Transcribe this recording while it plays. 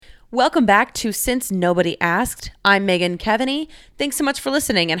Welcome back to Since Nobody Asked. I'm Megan Kevany. Thanks so much for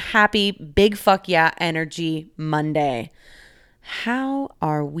listening and happy Big Fuck Yeah Energy Monday. How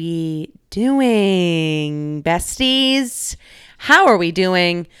are we doing, besties? How are we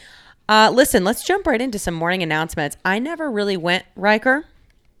doing? Listen, let's jump right into some morning announcements. I never really went, Riker.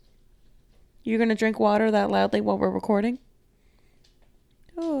 You're going to drink water that loudly while we're recording?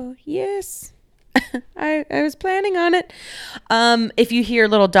 Oh, yes. I was planning on it. If you hear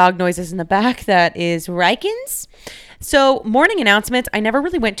little dog noises in the back, that is Rikens. So morning announcements. I never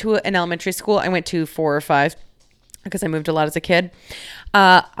really went to an elementary school. I went to 4 or 5 because I moved a lot as a kid.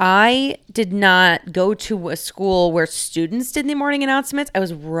 I did not go to a school where students did the morning announcements. I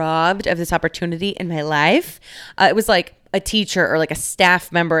was robbed of this opportunity in my life. It was like a teacher or like a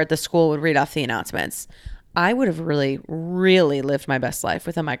staff member at the school would read off the announcements. I would have really, really lived my best life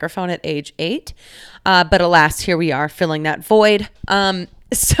with a microphone at age 8. But alas, here we are filling that void.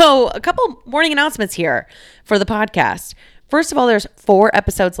 So a couple morning announcements here for the podcast. First of all, there's 4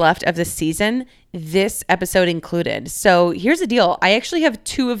 episodes left of this season, this episode included. So here's the deal. I actually have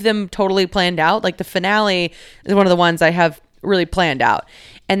 2 of them totally planned out. Like the finale is one of the ones I have really planned out.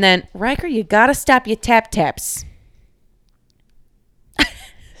 And then, Riker, you got to stop your tap-taps.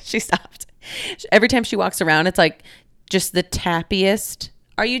 She stopped. Every time she walks around, it's like just the tappiest.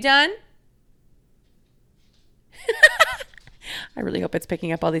 Are you done? I really hope it's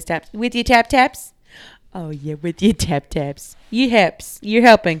picking up all these taps. With your tap-taps? Oh, yeah, with your tap-taps. You hips. You're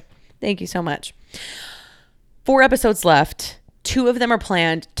helping. Thank you so much. 4 episodes left. 2 of them are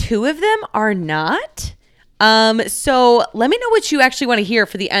planned. 2 of them are not. So let me know what you actually want to hear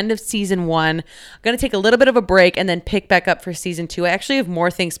for the end of season 1. I'm going to take a little bit of a break and then pick back up for season 2. I actually have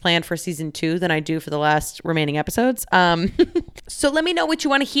more things planned for season 2 than I do for the last remaining episodes. So let me know what you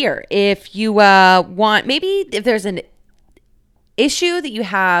want to hear. If you want, maybe if there's an issue that you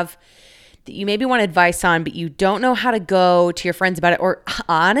have that you maybe want advice on, but you don't know how to go to your friends about it, or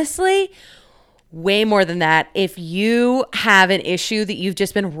honestly, way more than that, if you have an issue that you've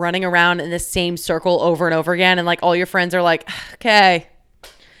just been running around in the same circle over and over again, and like all your friends are like, okay,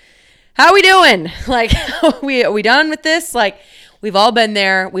 how are we doing? Like, are we done with this? Like, we've all been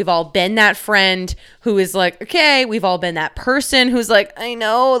there. We've all been that friend who is like, okay, we've all been that person who's like, I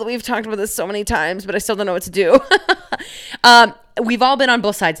know that we've talked about this so many times, but I still don't know what to do. We've all been on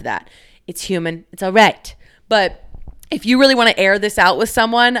both sides of that. It's human. It's all right. But if you really want to air this out with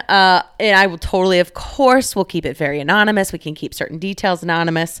someone, and I will totally, of course, we'll keep it very anonymous. We can keep certain details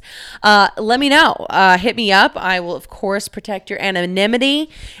anonymous. Let me know. Hit me up. I will, of course, protect your anonymity.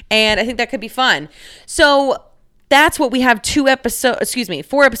 And I think that could be fun. So that's what we have 4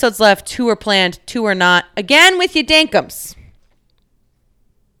 episodes left. 2 are planned. 2 are not. Again, with you dankums.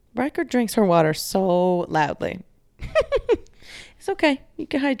 Riker drinks her water so loudly. It's okay. You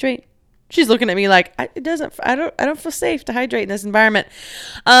can hydrate. She's looking at me like, I don't feel safe to hydrate in this environment.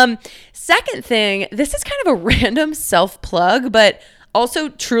 Second thing, this is kind of a random self-plug, but also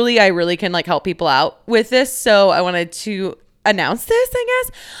truly I really can like help people out with this. So I wanted to announce this, I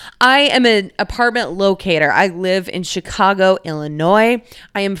guess. I am an apartment locator. I live in Chicago, Illinois.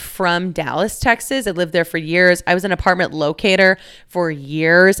 I am from Dallas, Texas. I lived there for years. I was an apartment locator for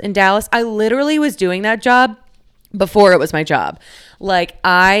years in Dallas. I literally was doing that job before it was my job. Like,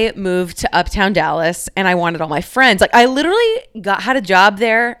 I moved to uptown Dallas and I wanted all my friends. Like, I literally had a job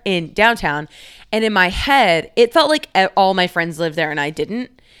there in downtown, and in my head it felt like all my friends lived there and I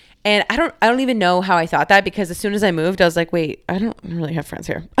didn't. And I don't even know how I thought that, because as soon as I moved, I was like, wait, I don't really have friends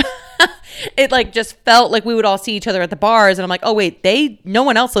here. It like just felt like we would all see each other at the bars, and I'm like, oh wait, no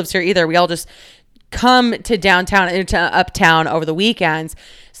one else lives here either. We all just come to downtown and to uptown over the weekends.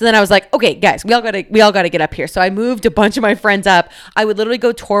 So then I was like, okay, guys, we all gotta get up here. So I moved a bunch of my friends up. I would literally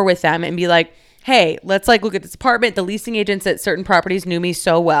go tour with them and be like, hey, let's like look at this apartment. The leasing agents at certain properties knew me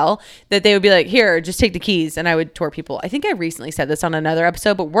so well that they would be like, here, just take the keys. And I would tour people. I think I recently said this on another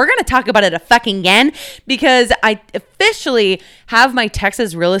episode, but we're going to talk about it a fucking again, because I officially have my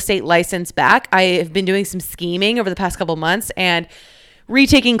Texas real estate license back. I have been doing some scheming over the past couple months and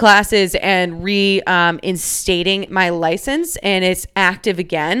retaking classes and reinstating my license, and it's active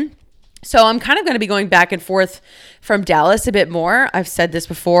again. So I'm kind of going to be going back and forth from Dallas a bit more. I've said this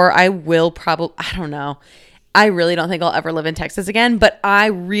before. I will probably, I don't know. I really don't think I'll ever live in Texas again, but I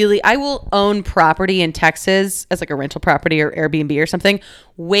will own property in Texas as like a rental property or Airbnb or something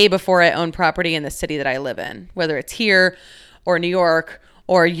way before I own property in the city that I live in, whether it's here or New York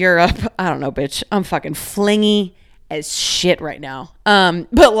or Europe. I don't know, bitch. I'm fucking flingy as shit right now.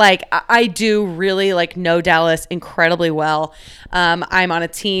 But like I do really like know Dallas incredibly well. I'm on a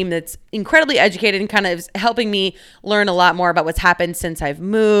team that's incredibly educated and kind of is helping me learn a lot more about what's happened since I've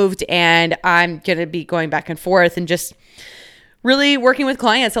moved. And I'm going to be going back and forth and just really working with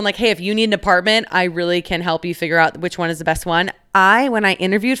clients. I'm like, hey, if you need an apartment, I really can help you figure out which one is the best one. When I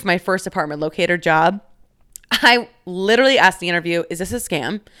interviewed for my first apartment locator job, I literally asked the interview, is this a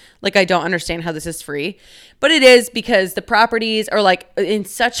scam? Like, I don't understand how this is free. But it is, because the properties are like in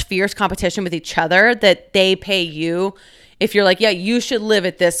such fierce competition with each other that they pay you. If you're like, yeah, you should live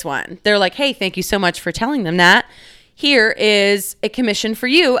at this one, they're like, hey, thank you so much for telling them that. Here is a commission for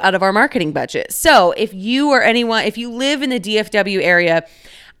you out of our marketing budget. So if you or anyone, if you live in the DFW area,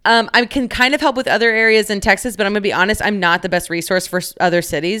 I can kind of help with other areas in Texas, but I'm going to be honest, I'm not the best resource for other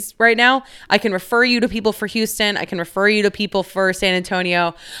cities right now. I can refer you to people for Houston. I can refer you to people for San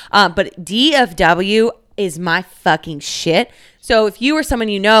Antonio. But DFW is my fucking shit. So if you or someone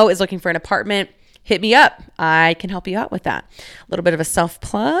you know is looking for an apartment, hit me up. I can help you out with that. A little bit of a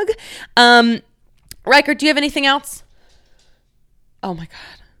self-plug. Riker, do you have anything else? Oh my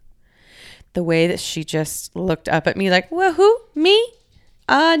God. The way that she just looked up at me like, woohoo, me?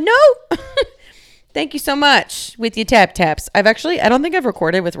 No. Thank you so much with your tap taps. I don't think I've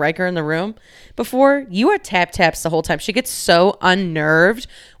recorded with Riker in the room before. You are tap taps the whole time. She gets so unnerved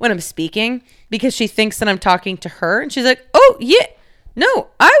when I'm speaking because she thinks that I'm talking to her. And she's like, oh yeah, no,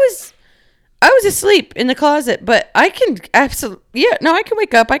 I was asleep in the closet, but I can I can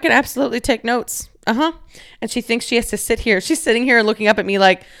wake up. I can absolutely take notes. And she thinks she has to sit here. She's sitting here looking up at me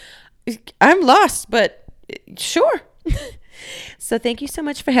like, I'm lost, but sure. So thank you so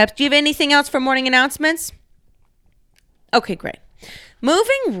much for help. Do you have anything else for morning announcements? Okay, great.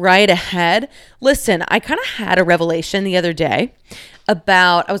 Moving right ahead. Listen, I kind of had a revelation the other day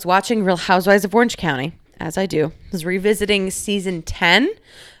I was watching Real Housewives of Orange County, as I do. I was revisiting season 10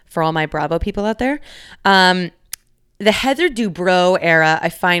 for all my Bravo people out there. The Heather Dubrow era, I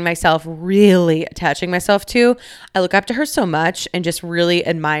find myself really attaching myself to. I look up to her so much and just really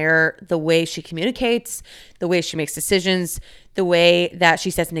admire the way she communicates, the way she makes decisions, the way that she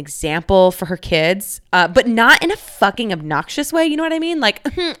sets an example for her kids, but not in a fucking obnoxious way. You know what I mean? Like,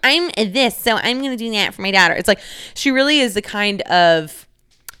 I'm this, so I'm going to do that for my daughter. It's like, she really is the kind of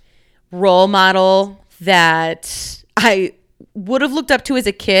role model that I would have looked up to as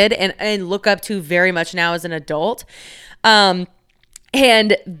a kid and look up to very much now as an adult. And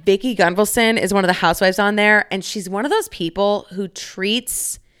Vicki Gunvalson is one of the housewives on there. And she's one of those people who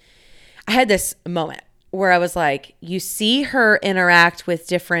I had this moment where I was like, you see her interact with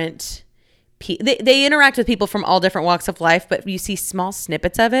different people. They interact with people from all different walks of life, but you see small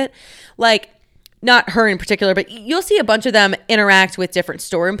snippets of it. Like, not her in particular, but you'll see a bunch of them interact with different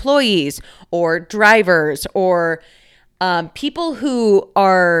store employees or drivers or people who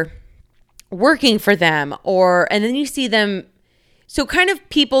are working for them, and then you see them. So kind of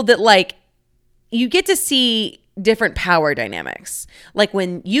people that like, you get to see different power dynamics. Like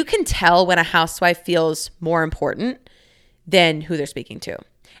when you can tell when a housewife feels more important than who they're speaking to.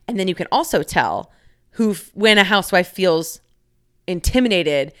 And then you can also tell when a housewife feels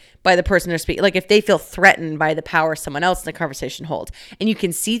intimidated by the person they're speaking, like if they feel threatened by the power someone else in the conversation holds, and you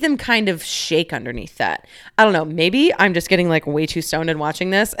can see them kind of shake underneath that. I don't know, maybe I'm just getting like way too stoned and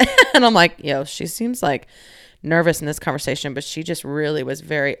watching this and I'm like, she seems like nervous in this conversation, but she just really was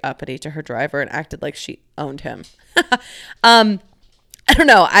very uppity to her driver and acted like she owned him. I don't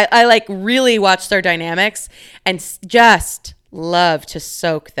know, I like really watch their dynamics and just love to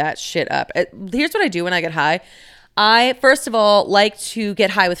soak that shit up. Here's what I do when I get high. I, first of all, like to get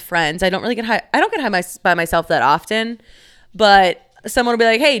high with friends. I don't get high by myself that often, but someone will be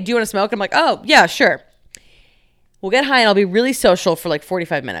like, hey, do you want to smoke? I'm like, oh, yeah, sure. We'll get high and I'll be really social for like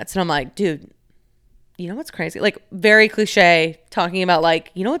 45 minutes. And I'm like, dude, you know what's crazy? Like very cliche, talking about like,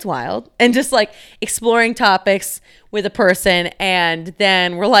 you know what's wild? And just like exploring topics with a person. And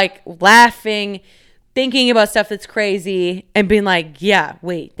then we're like laughing, thinking about stuff that's crazy and being like, yeah,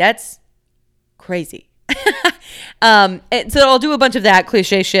 wait, that's crazy. And so I'll do a bunch of that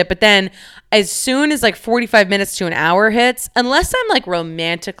cliche shit, but then as soon as like 45 minutes to an hour hits, unless I'm like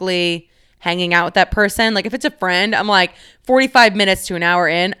romantically hanging out with that person, like if it's a friend, I'm like 45 minutes to an hour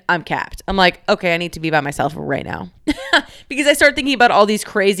in, I'm capped. I'm like, okay, I need to be by myself right now. Because I start thinking about all these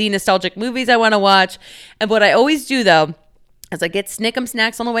crazy nostalgic movies I want to watch. And what I always do though is I get Snick'em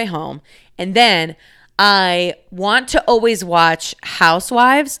snacks on the way home, and then I want to always watch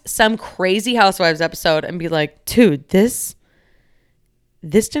Housewives, some crazy Housewives episode, and be like, dude, this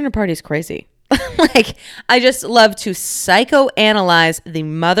dinner party is crazy. Like, I just love to psychoanalyze the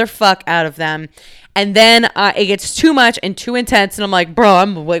motherfuck out of them. And then it gets too much and too intense. And I'm like, bro,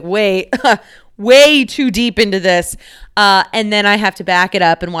 I'm like way too deep into this. And then I have to back it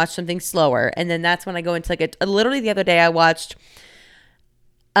up and watch something slower. And then that's when I go into like literally the other day I watched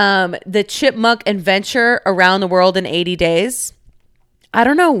the Chipmunk Adventure Around the World in 80 Days. I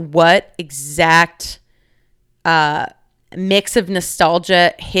don't know what exact mix of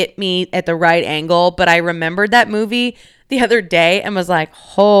nostalgia hit me at the right angle, but I remembered that movie the other day and was like,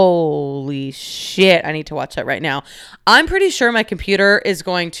 holy shit, I need to watch that right now. I'm pretty sure my computer is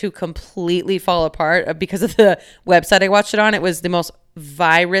going to completely fall apart because of the website I watched it on. It was the most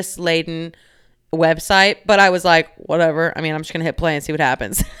virus-laden website, but I was like, whatever. I mean, I'm just going to hit play and see what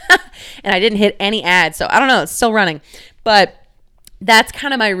happens. And I didn't hit any ads, so I don't know. It's still running. But that's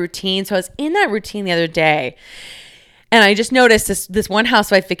kind of my routine. So I was in that routine the other day, and I just noticed this one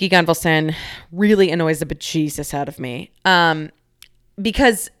housewife, Vicki Gunvalson, really annoys the bejesus out of me.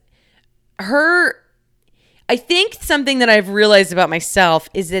 Because I think something that I've realized about myself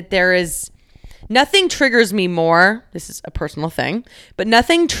is that nothing triggers me more. This is a personal thing, but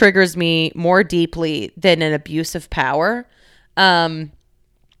nothing triggers me more deeply than an abuse of power. I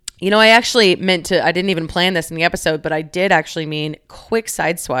actually I didn't even plan this in the episode, but I did actually mean, quick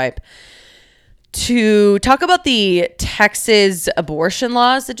sideswipe, to talk about the Texas abortion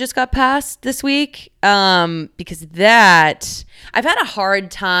laws that just got passed this week. Because I've had a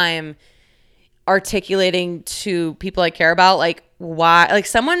hard time articulating to people I care about, like why, like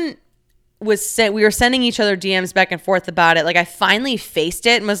someone we were sending each other DMs back and forth about it. Like I finally faced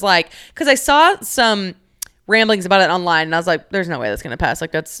it and was like, cause I saw some ramblings about it online and I was like, there's no way that's going to pass.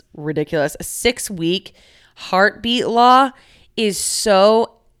 Like that's ridiculous. A 6-week heartbeat law is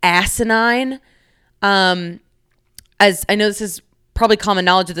so asinine. As I know this is probably common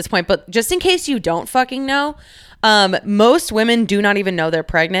knowledge at this point, but just in case you don't fucking know, most women do not even know they're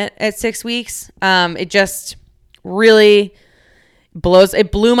pregnant at 6 weeks. It just really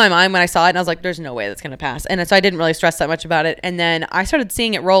blew my mind when I saw it, and I was like, there's no way that's going to pass. And so I didn't really stress that much about it. And then I started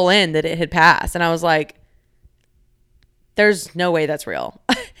seeing it roll in that it had passed, and I was like, there's no way that's real.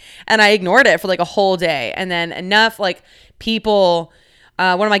 And I ignored it for like a whole day. And then enough like people,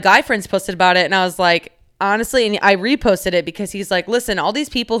 one of my guy friends posted about it, and I was like, honestly, and I reposted it because he's like, listen, all these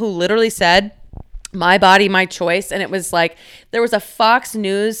people who literally said my body, my choice. And it was like, there was a Fox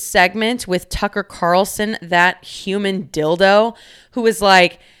News segment with Tucker Carlson, that human dildo, who was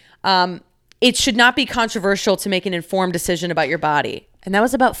like, it should not be controversial to make an informed decision about your body. And that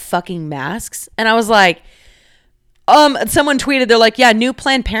was about fucking masks. And I was like, someone tweeted, they're like, yeah, new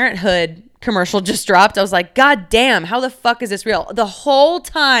Planned Parenthood commercial just dropped. I was like, God damn, how the fuck is this real? The whole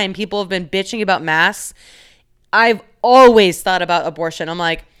time people have been bitching about masks, I've always thought about abortion. I'm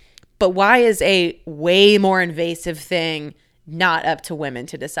like, but why is a way more invasive thing not up to women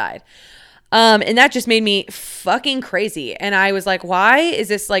to decide? And that just made me fucking crazy. And I was like, why is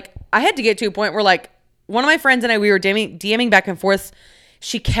this like, I had to get to a point where like one of my friends and I, we were DMing back and forth.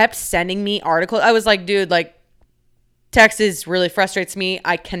 She kept sending me articles. I was like, dude, like Texas really frustrates me.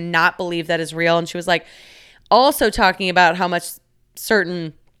 I cannot believe that is real. And she was like also talking about how much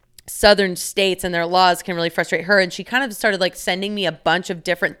certain southern states and their laws can really frustrate her. And she kind of started like sending me a bunch of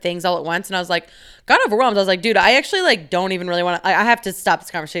different things all at once. And I was like, got overwhelmed. I was like, dude, I actually like don't even really want to, I have to stop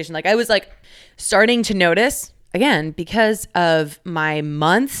this conversation. Like I was like starting to notice, again, because of my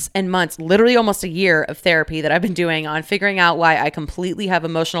months and months, literally almost a year of therapy that I've been doing on figuring out why I completely have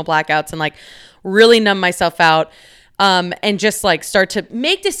emotional blackouts and like really numb myself out. And just like start to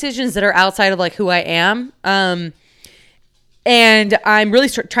make decisions that are outside of like who I am. And I'm really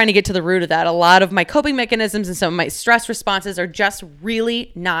trying to get to the root of that. A lot of my coping mechanisms and some of my stress responses are just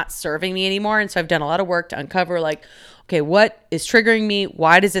really not serving me anymore. And so I've done a lot of work to uncover like, okay, what is triggering me?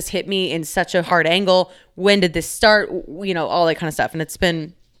 Why does this hit me in such a hard angle? When did this start? You know, all that kind of stuff. And it's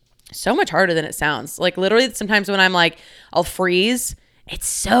been so much harder than it sounds. Like literally sometimes when I'm like, I'll freeze. It's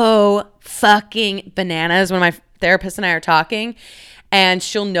so fucking bananas when my therapist and I are talking, and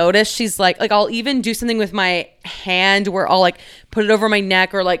she'll notice, she's like I'll even do something with my hand where I'll like put it over my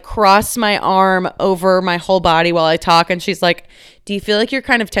neck or like cross my arm over my whole body while I talk. And she's like, do you feel like you're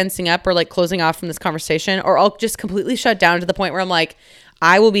kind of tensing up or like closing off from this conversation? Or I'll just completely shut down to the point where I'm like,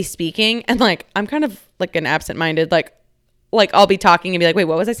 I will be speaking and like, I'm kind of like an absent-minded, like I'll be talking and be like, wait,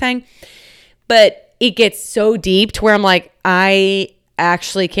 what was I saying? But it gets so deep to where I'm like, I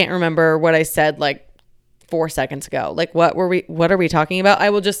actually can't remember what I said like 4 seconds ago. Like what are we talking about? I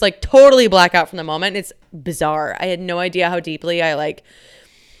will just like totally black out from the moment. It's bizarre. I had no idea how deeply I like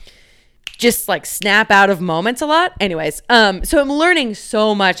just like snap out of moments a lot. Anyways, so I'm learning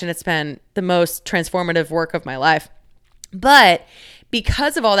so much, and it's been the most transformative work of my life. But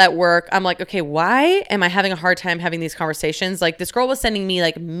because of all that work, I'm like, okay, why am I having a hard time having these conversations? Like, this girl was sending me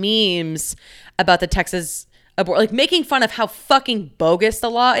like memes about the Texas abort, like making fun of how fucking bogus the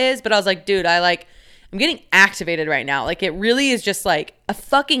law is. But I was like, dude, I'm getting activated right now. Like, it really is just like a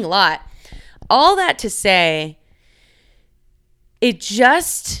fucking lot. All that to say,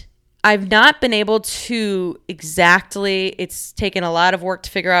 I've not been able to exactly, it's taken a lot of work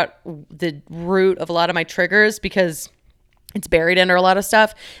to figure out the root of a lot of my triggers because it's buried under a lot of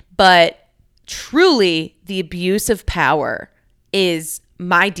stuff. But truly, the abuse of power is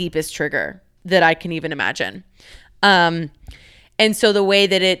my deepest trigger that I can even imagine. And so the way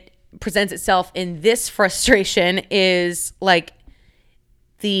that it presents itself in this frustration is like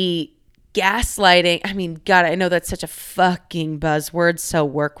the gaslighting. I mean, God, I know that's such a fucking buzzword, so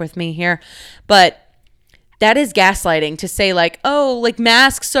work with me here. But that is gaslighting to say like, oh, like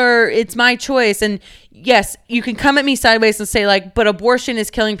masks it's my choice. And yes, you can come at me sideways and say like, but abortion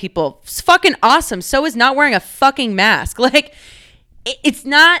is killing people. It's fucking awesome. So is not wearing a fucking mask. Like, it's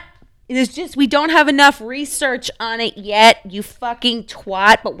not, it's just, we don't have enough research on it yet, you fucking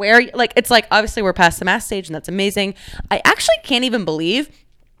twat. But it's like, obviously we're past the mask stage, and that's amazing. I actually can't even believe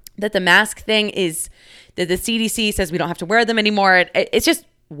that the mask thing is, that the CDC says we don't have to wear them anymore. It's just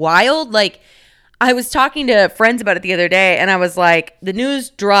wild. Like, I was talking to friends about it the other day, and I was like, the news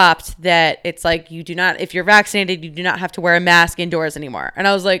dropped that it's like, if you're vaccinated, you do not have to wear a mask indoors anymore. And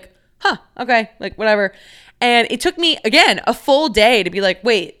I was like, huh, okay, like whatever. And it took me, again, a full day to be like,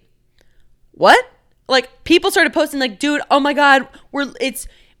 wait, what? Like, people started posting like, dude, oh my God, it's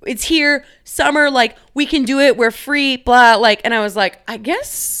here, summer, like we can do it, we're free, blah, like, and I was like, I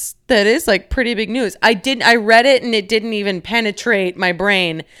guess that is like pretty big news. I read it, and it didn't even penetrate my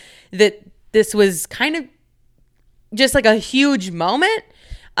brain that this was kind of just like a huge moment.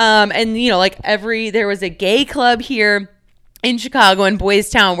 And like there was a gay club here in Chicago, in Boys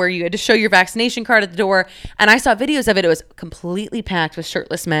Town, where you had to show your vaccination card at the door. And I saw videos of it. It was completely packed with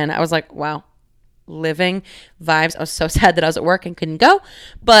shirtless men. I was like, wow, living vibes. I was so sad that I was at work and couldn't go.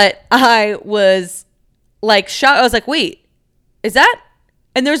 But I was like shocked. I was like, wait, is that?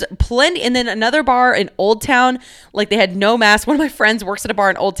 And there's plenty. And then another bar in Old Town, like they had no mask. One of my friends works at a bar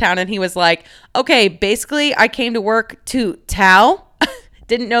in Old Town, and he was like, okay, basically I came to work to Tao.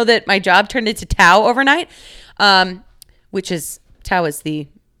 Didn't know that my job turned into Tao overnight, Tao is the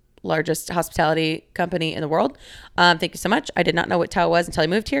largest hospitality company in the world. Thank you so much. I did not know what Tao was until I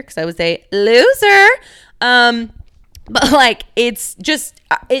moved here because I was a loser. But like, it's just,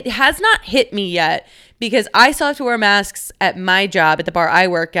 it has not hit me yet, because I still have to wear masks at my job at the bar I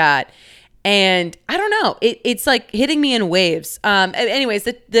work at. And I don't know, it's like hitting me in waves. Anyways,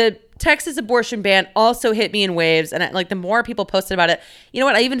 the Texas abortion ban also hit me in waves. And like, the more people posted about it, you know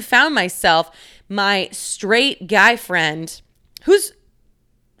what? I even found myself, my straight guy friend, who's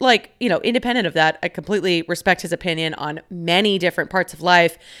like, independent of that. I completely respect his opinion on many different parts of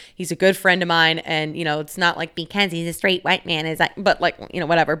life. He's a good friend of mine. And, it's not like because he's a straight white man, but like,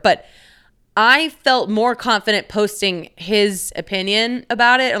 whatever. But I felt more confident posting his opinion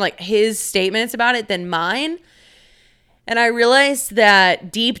about it, or like his statements about it, than mine. And I realized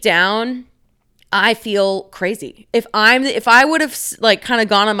that deep down, I feel crazy. If I would have like kind of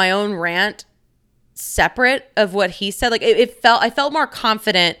gone on my own rant separate of what he said, like I felt more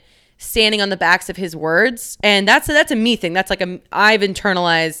confident standing on the backs of his words. And that's a me thing. That's like I've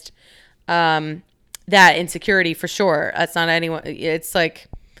internalized that insecurity for sure. That's not anyone. It's like,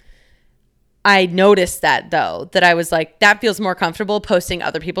 I noticed that though, that I was like, that feels more comfortable posting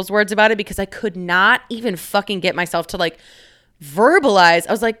other people's words about it, because I could not even fucking get myself to like verbalize.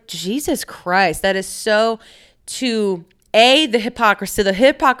 I was like, Jesus Christ, that is so, the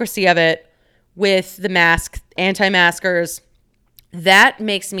hypocrisy of it with the anti-maskers, that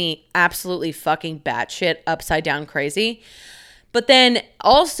makes me absolutely fucking batshit upside down crazy. But then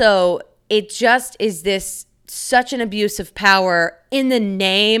also, it just is such an abuse of power in the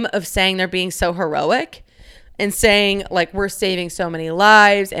name of saying they're being so heroic and saying like, we're saving so many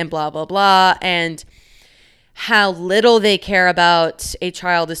lives and blah, blah, blah. And how little they care about a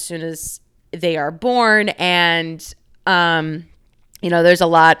child as soon as they are born. And, there's a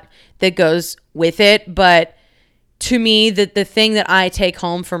lot that goes with it. But to me, the thing that I take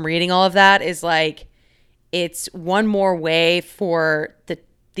home from reading all of that is like, it's one more way for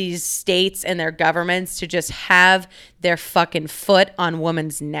these states and their governments to just have their fucking foot on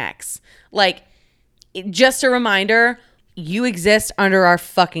women's necks. Like, just a reminder, you exist under our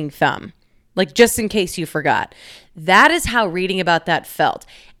fucking thumb. Like, just in case you forgot. That is how reading about that felt.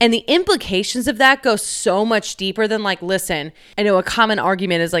 And the implications of that go so much deeper than like, listen, I know a common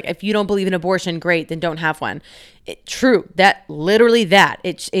argument is like, if you don't believe in abortion, great, then don't have one. True. That literally that.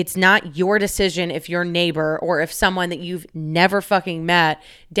 It's not your decision if your neighbor or if someone that you've never fucking met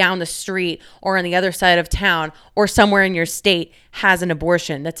down the street or on the other side of town or somewhere in your state has an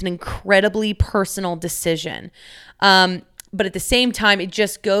abortion. That's an incredibly personal decision. But at the same time, it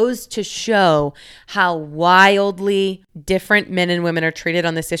just goes to show how wildly different men and women are treated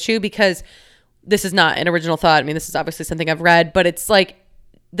on this issue, because this is not an original thought. I mean, this is obviously something I've read, but it's like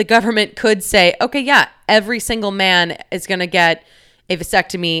the government could say, okay, yeah, every single man is going to get a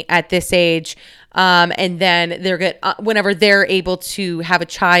vasectomy at this age. And then whenever they're able to have a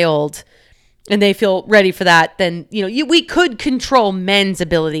child and they feel ready for that, then, we could control men's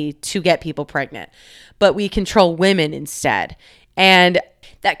ability to get people pregnant, but we control women instead. And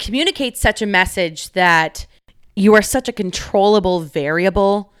that communicates such a message that you are such a controllable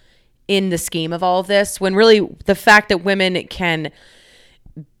variable in the scheme of all of this, when really the fact that women can,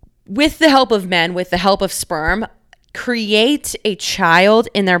 with the help of men, with the help of sperm, create a child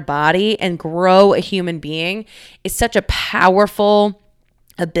in their body and grow a human being is such a powerful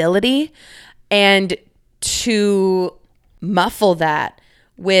ability. And to muffle that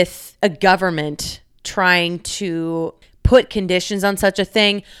with a government trying to put conditions on such a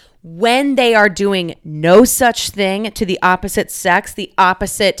thing when they are doing no such thing to the opposite sex, the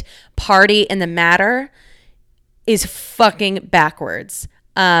opposite party in the matter, is fucking backwards.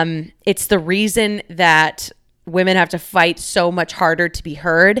 It's the reason that women have to fight so much harder to be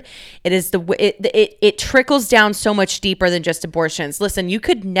heard. It trickles down so much deeper than just abortions. Listen, you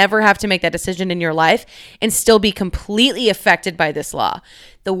could never have to make that decision in your life and still be completely affected by this law.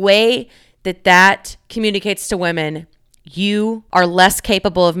 The way that communicates to women, you are less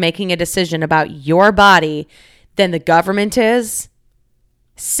capable of making a decision about your body than the government is,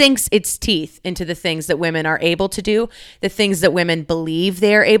 sinks its teeth into the things that women are able to do, the things that women believe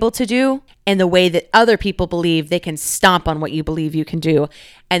they're able to do, and the way that other people believe they can stomp on what you believe you can do,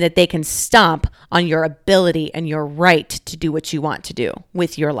 and that they can stomp on your ability and your right to do what you want to do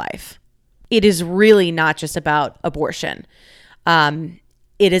with your life. It is really not just about abortion.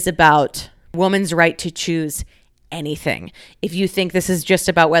 It is about woman's right to choose anything. If you think this is just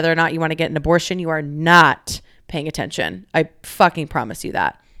about whether or not you want to get an abortion, you are not paying attention. I fucking promise you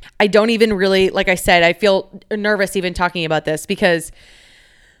that. I don't even really, like I said, I feel nervous even talking about this because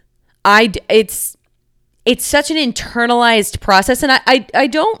it's such an internalized process, and I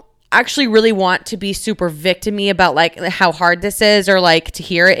don't actually really want to be super victim-y about like how hard this is or like to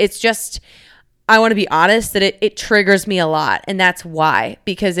hear it. It's just, I want to be honest that it triggers me a lot, and that's why,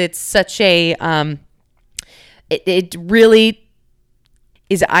 because it's such a it really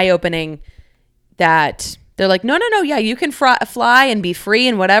is eye-opening that they're like, no, yeah, you can fly and be free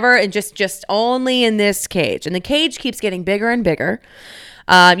and whatever, and just only in this cage. And the cage keeps getting bigger and bigger.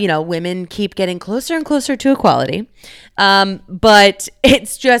 Women keep getting closer and closer to equality. But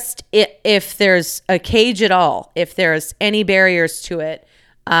it's just, if there's a cage at all, if there's any barriers to it,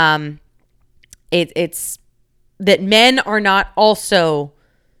 it's that men are not also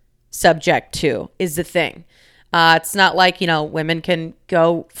subject to is the thing. It's not like, women can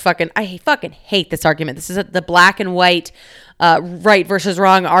go I fucking hate this argument. This is the black and white, right versus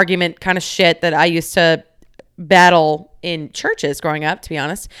wrong argument kind of shit that I used to battle in churches growing up, to be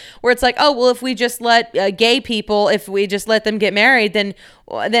honest, where it's like, oh, well, if we just let gay people, if we just let them get married, then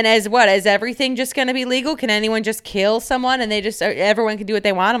is everything just going to be legal? Can anyone just kill someone and everyone can do what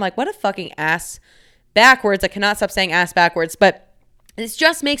they want? I'm like, what a fucking ass backwards. I cannot stop saying ass backwards, but this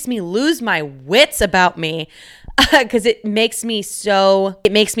just makes me lose my wits about me. Because it makes me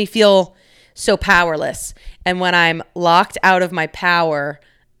feel so powerless. And when I'm locked out of my power,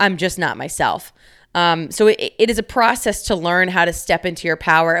 I'm just not myself. So it is a process to learn how to step into your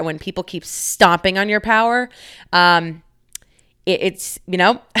power. And when people keep stomping on your power, it's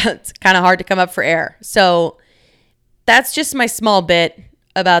kind of hard to come up for air. So that's just my small bit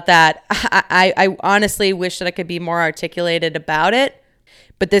about that. I honestly wish that I could be more articulated about it,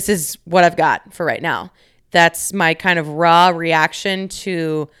 but this is what I've got for right now. That's my kind of raw reaction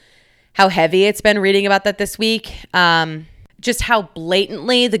to how heavy it's been reading about that this week. Just how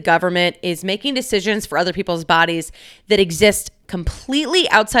blatantly the government is making decisions for other people's bodies that exist completely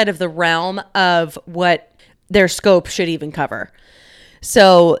outside of the realm of what their scope should even cover.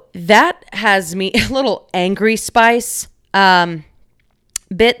 So that has me a little angry spice bit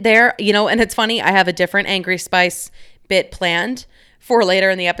there, and it's funny, I have a different angry spice bit planned for later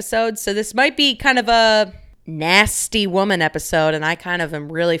in the episode. So this might be kind of a nasty woman episode, and I kind of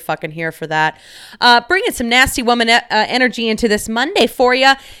am really fucking here for that. Bringing some nasty woman energy into this Monday for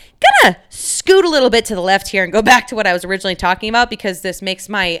you. Gonna scoot a little bit to the left here and go back to what I was originally talking about, because this makes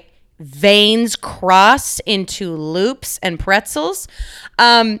my veins cross into loops and pretzels.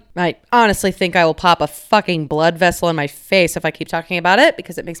 I honestly think I will pop a fucking blood vessel in my face if I keep talking about it,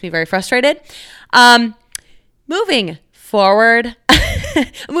 because it makes me very frustrated. Moving forward,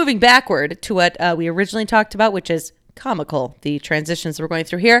 moving backward to what we originally talked about, which is comical, the transitions we're going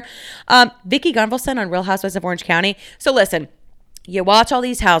through here. Vicki Gunvalson on Real Housewives of Orange County. So listen, you watch all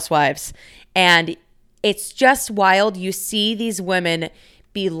these housewives and it's just wild. You see these women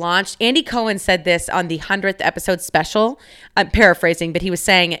be launched. Andy Cohen said this on the 100th episode special. I'm paraphrasing, but he was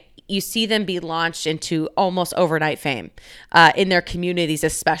saying you see them be launched into almost overnight fame in their communities,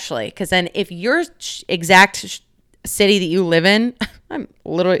 especially. Because then if your exact city that you live in, I'm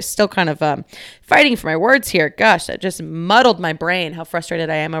literally still kind of fighting for my words here. Gosh, that just muddled my brain, how frustrated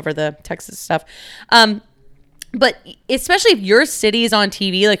I am over the Texas stuff. But especially if your city is on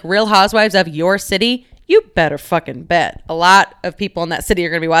TV, like Real Housewives of your city, you better fucking bet a lot of people in that city are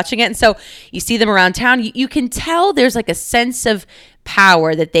going to be watching it. And so you see them around town. You can tell there's like a sense of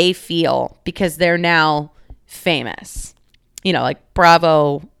power that they feel because they're now famous. You know, like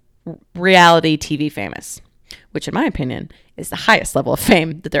Bravo reality TV famous, which in my opinion is the highest level of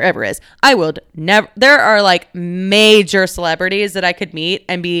fame that there ever is. I would never, there are like major celebrities that I could meet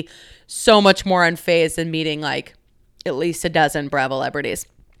and be so much more unfazed than meeting like at least a dozen Bravo celebrities.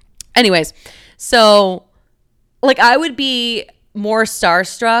 Anyways, so like I would be more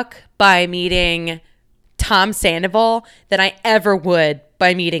starstruck by meeting Tom Sandoval than I ever would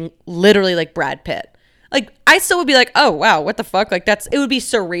by meeting literally like Brad Pitt. Like I still would be like, oh wow, what the fuck? Like it would be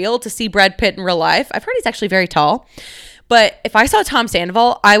surreal to see Brad Pitt in real life. I've heard he's actually very tall. But if I saw Tom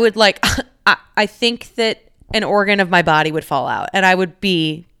Sandoval, I would like, I think that an organ of my body would fall out and I would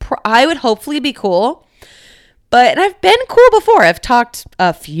hopefully be cool. But I've been cool before. I've talked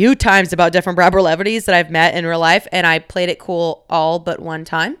a few times about different Bravo celebrities that I've met in real life, and I played it cool all but one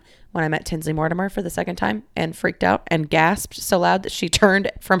time when I met Tinsley Mortimer for the second time and freaked out and gasped so loud that she turned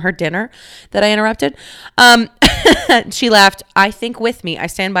from her dinner that I interrupted. She laughed, I think, with me. I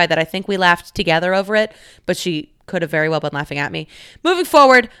stand by that. I think we laughed together over it, but she could have very well been laughing at me. Moving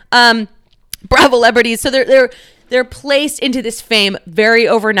forward, Bravo celebrities. So they're placed into this fame very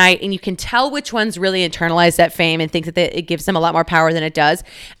overnight, and you can tell which ones really internalize that fame and think that it gives them a lot more power than it does.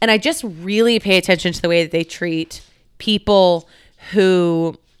 And I just really pay attention to the way that they treat people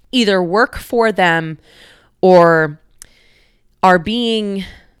who either work for them or are being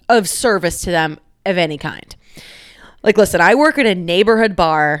of service to them of any kind. Like, listen, I work at a neighborhood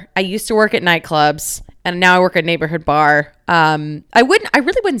bar. I used to work at nightclubs, and now I work at a neighborhood bar. I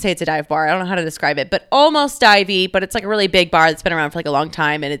really wouldn't say it's a dive bar. I don't know how to describe it, but almost divey, but it's like a really big bar that's been around for like a long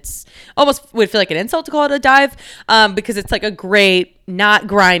time. And it's almost would feel like an insult to call it a dive, because it's like a great, not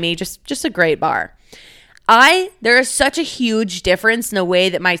grimy, just a great bar. There is such a huge difference in the way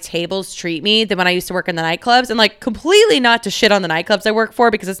that my tables treat me than when I used to work in the nightclubs, and like completely not to shit on the nightclubs I work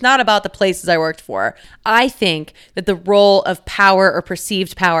for, because it's not about the places I worked for. I think that the role of power or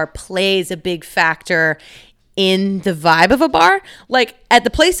perceived power plays a big factor in the vibe of a bar. Like at the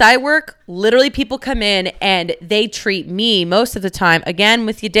place I work, literally people come in and they treat me most of the time, again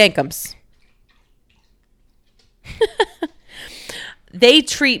with your dankums. They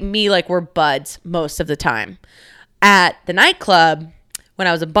treat me like we're buds most of the time. At the nightclub, when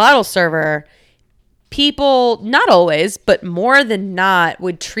I was a bottle server, people, not always, but more than not,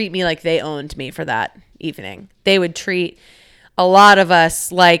 would treat me like they owned me for that evening. They would treat a lot of us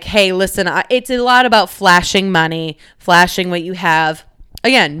like, hey, listen, it's a lot about flashing money, flashing what you have.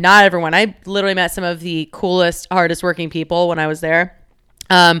 Again, not everyone. I literally met some of the coolest, hardest working people when I was there.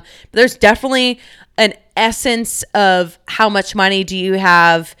 There's definitely an essence of how much money do you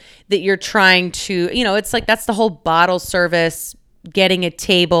have that you're trying to, it's like, that's the whole bottle service, getting a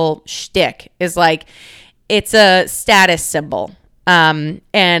table shtick is like, it's a status symbol. And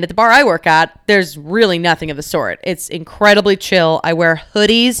at the bar I work at, there's really nothing of the sort. It's incredibly chill. I wear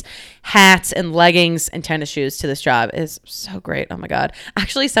hoodies, hats, and leggings and tennis shoes to this job. It's so great. Oh my God.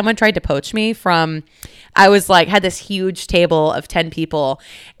 Actually, someone tried to poach me I was like, had this huge table of 10 people,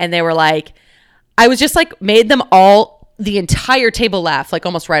 and they were like, I was just like, made them all, the entire table laugh, like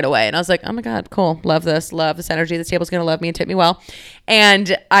almost right away. And I was like, oh my God, cool. Love this energy. This table's going to love me and tip me well.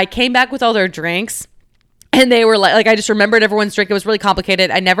 And I came back with all their drinks. And they were like I just remembered everyone's drink. It was really complicated.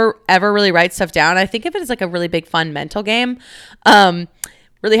 I never ever really write stuff down. I think of it as like a really big fun mental game.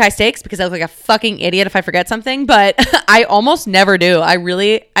 really high stakes because I look like a fucking idiot if I forget something, but I almost never do. I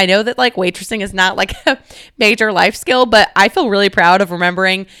know that like waitressing is not like a major life skill, but I feel really proud of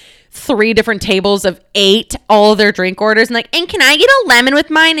remembering 3 different tables of 8, all of their drink orders, and like, and can I get a lemon with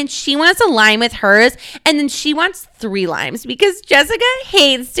mine? And she wants a lime with hers, and then she wants 3 limes because Jessica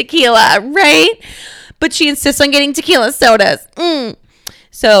hates tequila, right? But she insists on getting tequila sodas.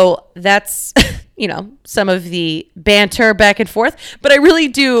 So that's, some of the banter back and forth. But I really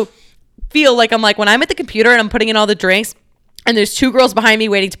do feel like I'm like, when I'm at the computer and I'm putting in all the drinks, and there's 2 girls behind me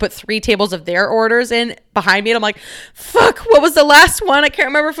waiting to put 3 tables of their orders in behind me. And I'm like, fuck, what was the last one? I can't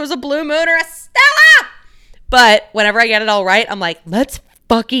remember if it was a Blue Moon or a Stella. But whenever I get it all right, I'm like, let's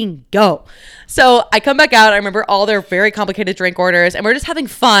fucking go. So I come back out. I remember all their very complicated drink orders. And we're just having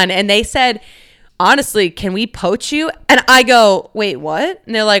fun. And they said, honestly, can we poach you? And I go, wait, what?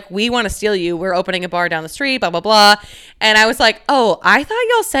 And they're like, we want to steal you. We're opening a bar down the street, blah, blah, blah. And I was like, oh, I thought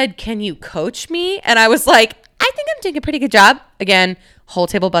y'all said, can you coach me? And I was like, I think I'm doing a pretty good job. Again, whole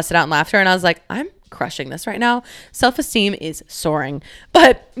table busted out in laughter. And I was like, I'm crushing this right now. Self-esteem is soaring.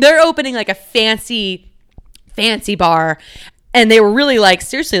 But they're opening like a fancy bar. And they were really like,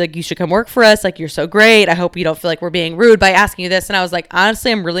 seriously, like, you should come work for us. Like, you're so great. I hope you don't feel like we're being rude by asking you this. And I was like,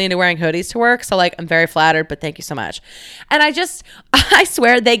 honestly, I'm really into wearing hoodies to work. So like, I'm very flattered, but thank you so much. And I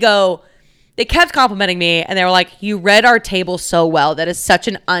swear they kept complimenting me, and they were like, you read our table so well. That is such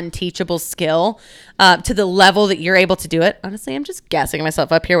an unteachable skill to the level that you're able to do it. Honestly, I'm just gassing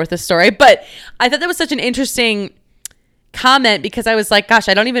myself up here with this story. But I thought that was such an interesting comment because I was like, gosh,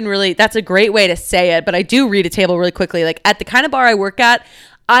 I don't even really, that's a great way to say it. But I do read a table really quickly. Like at the kind of bar I work at,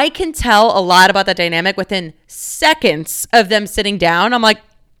 I can tell a lot about that dynamic within seconds of them sitting down. I'm like,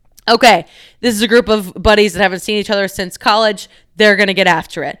 okay, this is a group of buddies that haven't seen each other since college. They're going to get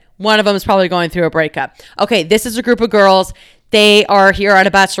after it. One of them is probably going through a breakup. Okay, this is a group of girls. They are here at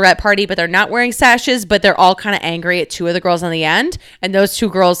a bachelorette party, but they're not wearing sashes, but they're all kind of angry at 2 of the girls on the end. And those 2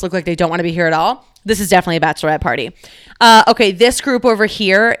 girls look like they don't want to be here at all. This is definitely a bachelorette party. Okay, this group over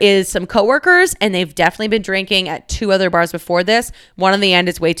here is some coworkers, and they've definitely been drinking at 2 other bars before this. One on the end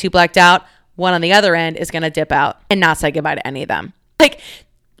is way too blacked out. One on the other end is going to dip out and not say goodbye to any of them.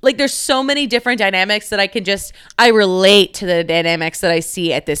 Like there's so many different dynamics that I relate to the dynamics that I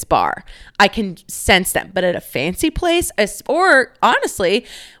see at this bar. I can sense them. But at a fancy place, or honestly,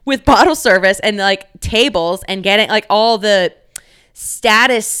 with bottle service and like tables and getting like all the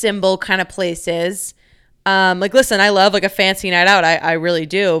status symbol kind of places, like, listen, I love like a fancy night out. I really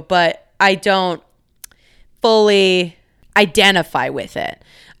do. But I don't fully identify with it.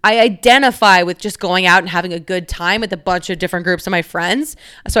 I identify with just going out and having a good time with a bunch of different groups of my friends,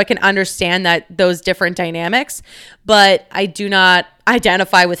 so I can understand those different dynamics, but I do not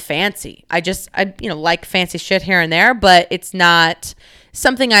identify with fancy. I like fancy shit here and there, but it's not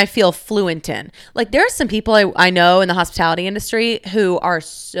something I feel fluent in. Like there are some people I know in the hospitality industry who are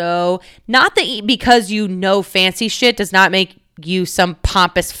so, not that because you know fancy shit does not make you some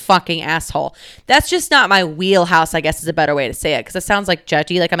pompous fucking asshole. That's just not my wheelhouse, I guess is a better way to say it, because it sounds like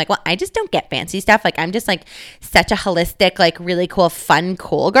judgy. Like I'm like, well, I just don't get fancy stuff. Like I'm just like such a holistic, like really cool, fun,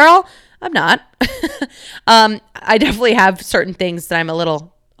 cool girl. I'm not. I definitely have certain things that I'm a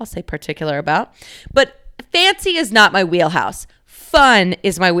little, I'll say, particular about, but fancy is not my wheelhouse. Fun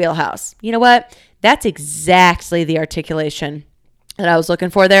is my wheelhouse. You know what? That's exactly the articulation that I was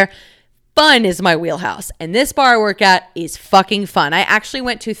looking for there. Fun is my wheelhouse. And this bar I work at is fucking fun. I actually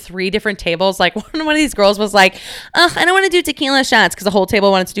went to 3 different tables. Like one of these girls was like, ugh, I don't want to do tequila shots, because the whole table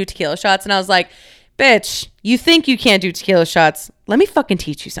wanted to do tequila shots. And I was like, bitch, you think you can't do tequila shots? Let me fucking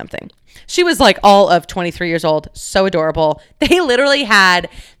teach you something. She was like all of 23 years old. So adorable.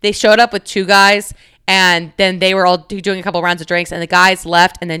 They showed up with 2 guys, and then they were all doing a couple rounds of drinks, and the guys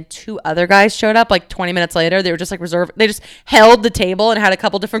left, and then 2 other guys showed up like 20 minutes later. They were just like reserved. They just held the table and had a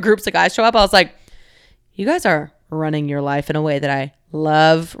couple different groups of guys show up. I was like, you guys are running your life in a way that I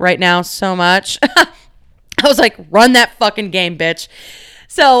love right now so much. I was like, run that fucking game, bitch.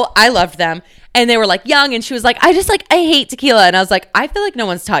 So I loved them. And they were like young, and she was like, I hate tequila. And I was like, I feel like no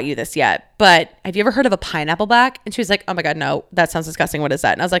one's taught you this yet, but have you ever heard of a pineapple back? And she was like, oh my God, no, that sounds disgusting. What is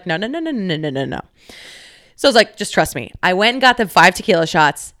that? And I was like, no. So I was like, just trust me. I went and got them 5 tequila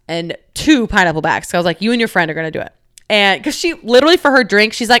shots and 2 pineapple backs. So I was like, you and your friend are going to do it. And because she literally, for her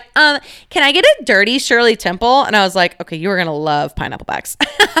drink, she's like, can I get a dirty Shirley Temple? And I was like, okay, you are going to love pineapple backs.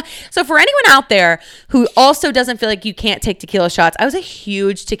 So for anyone out there who also doesn't feel like you can't take tequila shots, I was a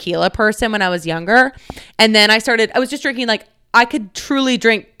huge tequila person when I was younger. And then I was just drinking, like, I could truly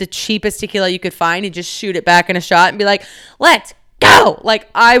drink the cheapest tequila you could find and just shoot it back in a shot and be like, let's go. Like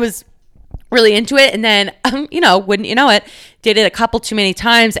I was really into it. And then, wouldn't you know it, did it a couple too many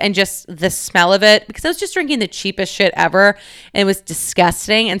times, and just the smell of it, because I was just drinking the cheapest shit ever and it was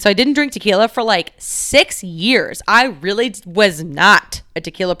disgusting. And so I didn't drink tequila for like 6 years. I really was not a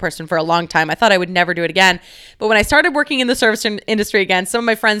tequila person for a long time. I thought I would never do it again. But when I started working in the service industry again, some of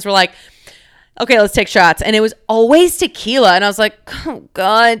my friends were like, okay, let's take shots. And it was always tequila. And I was like, oh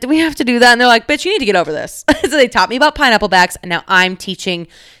God, do we have to do that? And they're like, bitch, you need to get over this. So they taught me about pineapple backs. And now I'm teaching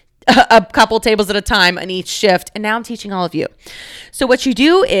a couple tables at a time on each shift. And now I'm teaching all of you. So what you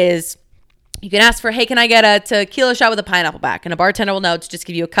do is you can ask for, hey, can I get a tequila shot with a pineapple back? And a bartender will know to just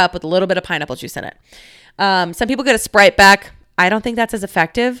give you a cup with a little bit of pineapple juice in it. Some people get a Sprite back. I don't think that's as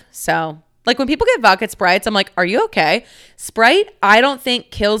effective. So like when people get vodka Sprites, I'm like, are you okay? Sprite, I don't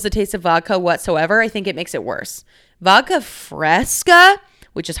think kills the taste of vodka whatsoever. I think it makes it worse. Vodka Fresca,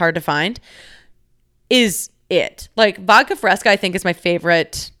 which is hard to find, is it. Like vodka Fresca, I think is my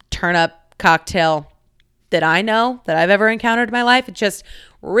favorite turn up cocktail that I know that I've ever encountered in my life. It just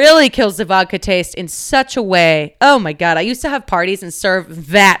really kills the vodka taste in such a way. Oh my God. I used to have parties and serve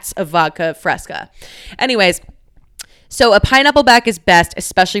vats of vodka Fresca. Anyways, so a pineapple back is best,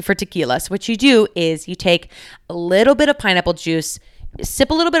 especially for tequila. So what you do is you take a little bit of pineapple juice, sip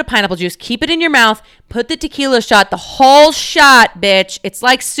a little bit of pineapple juice, keep it in your mouth, put the tequila shot, the whole shot, bitch. It's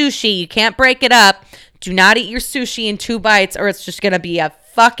like sushi. You can't break it up. Do not eat your sushi in 2 bites or it's just going to be a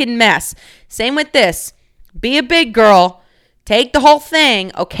fucking mess. Same with this. Be a big girl. Take the whole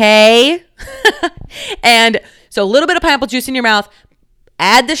thing, okay? And so a little bit of pineapple juice in your mouth,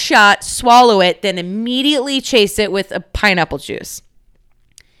 add the shot, swallow it, then immediately chase it with a pineapple juice.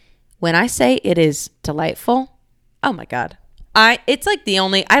 When I say it is delightful, oh my God. It's like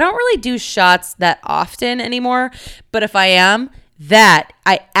I don't really do shots that often anymore, but if I am,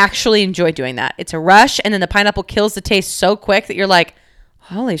 I actually enjoy doing that. It's a rush, and then the pineapple kills the taste so quick that you're like,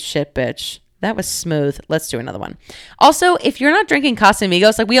 holy shit, bitch. That was smooth. Let's do another one. Also, if you're not drinking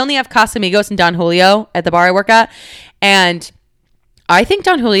Casamigos, like we only have Casamigos and Don Julio at the bar I work at, and I think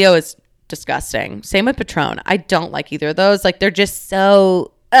Don Julio is disgusting. Same with Patron. I don't like either of those. Like they're just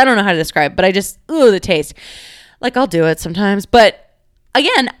so, I don't know how to describe, but the taste. Like I'll do it sometimes, but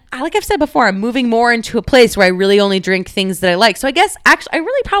again, like I've said before, I'm moving more into a place where I really only drink things that I like. So I guess actually I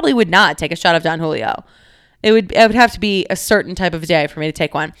really probably would not take a shot of Don Julio. It would have to be a certain type of day for me to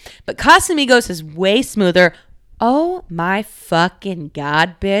take one. But Casamigos is way smoother. Oh my fucking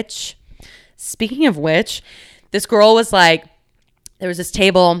God, bitch. Speaking of which, this girl was like, there was this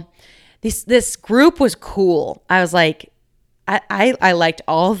table. This group was cool. I was like, I liked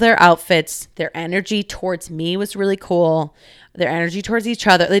all of their outfits. Their energy towards me was really cool. Their energy towards each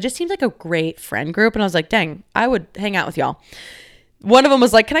other. They just seemed like a great friend group. And I was like, dang, I would hang out with y'all. One of them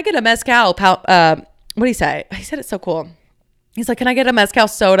was like, can I get a mezcal? What did he say? He said it's so cool. He's like, can I get a mezcal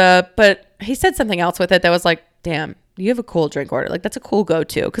soda? But he said something else with it that was like, damn, you have a cool drink order. Like that's a cool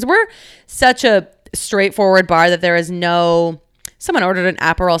go-to. Because we're such a straightforward bar that there is no... Someone ordered an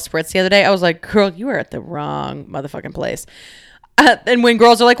Aperol Spritz the other day. I was like, girl, you are at the wrong motherfucking place. And when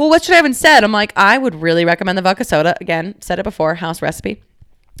girls are like, well, what should I have instead? I'm like, I would really recommend the vodka soda. Again, said it before, house recipe.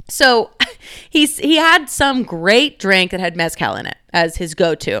 So he had some great drink that had mezcal in it as his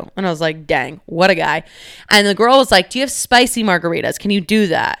go-to. And I was like, dang, what a guy. And the girl was like, do you have spicy margaritas? Can you do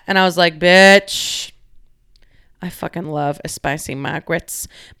that? And I was like, bitch, I fucking love a spicy margaritas,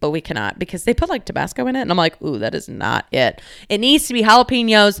 but we cannot because they put like Tabasco in it. And I'm like, ooh, that is not it. It needs to be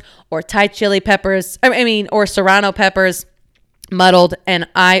jalapenos or Thai chili peppers. Or serrano peppers. Muddled, and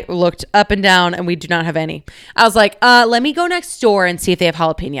I looked up and down and we do not have any. I was like, let me go next door and see if they have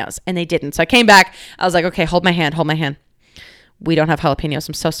jalapenos, and they didn't. So I came back. I was like, okay, hold my hand. We don't have jalapenos.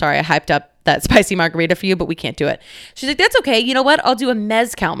 I'm so sorry. I hyped up that spicy margarita for you, but we can't do it. She's like, that's okay. You know what? I'll do a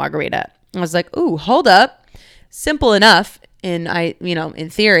mezcal margarita. I was like, ooh, hold up. Simple enough in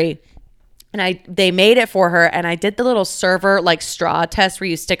theory. And they made it for her, and I did the little server like straw test where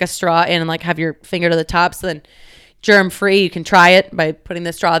you stick a straw in and like have your finger to the top, so then germ free. You can try it by putting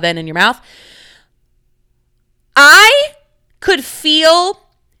the straw then in your mouth. I could feel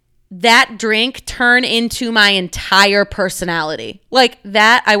that drink turn into my entire personality. Like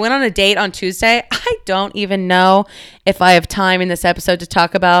that, I went on a date on Tuesday. I don't even know if I have time in this episode to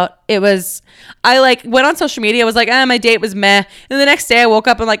talk about. I like went on social media. I was like, my date was meh. And the next day I woke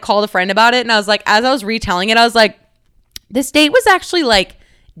up and like called a friend about it. And I was like, as I was retelling it, I was like, this date was actually like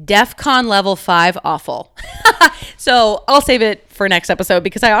DEFCON level 5 awful. So I'll save it for next episode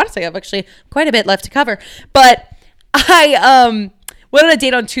because I honestly have actually quite a bit left to cover. But I went on a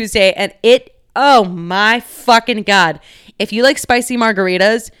date on Tuesday and oh my fucking God. If you like spicy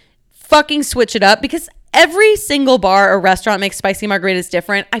margaritas, fucking switch it up because Every single bar or restaurant makes spicy margaritas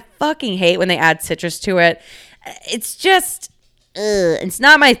different. I fucking hate when they add citrus to it. It's just, it's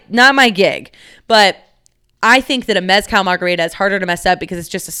not my gig. But I think that a mezcal margarita is harder to mess up because it's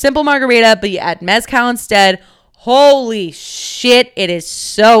just a simple margarita, but you add mezcal instead. Holy shit, it is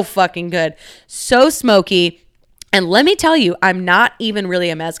so fucking good. So smoky. And let me tell you, I'm not even really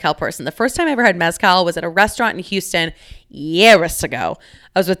a mezcal person. The first time I ever had mezcal was at a restaurant in Houston years ago.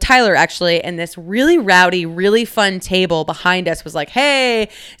 I was with Tyler, actually, and this really rowdy, really fun table behind us was like, hey,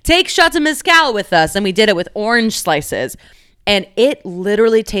 take shots of mezcal with us. And we did it with orange slices. And it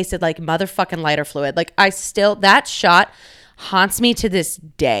literally tasted like motherfucking lighter fluid. Like that shot haunts me to this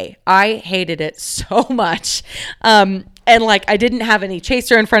day. I hated it so much. And like, I didn't have any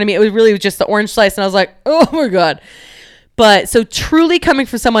chaser in front of me. It was really just the orange slice. And I was like, oh my God. But so truly coming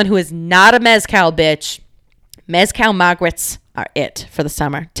from someone who is not a mezcal bitch, mezcal margarits are it for the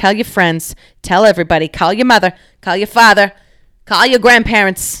summer. Tell your friends, tell everybody, call your mother, call your father, call your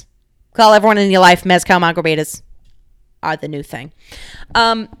grandparents, call everyone in your life. Mezcal margaritas are the new thing.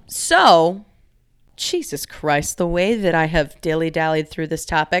 So Jesus Christ, the way that I have dilly-dallied through this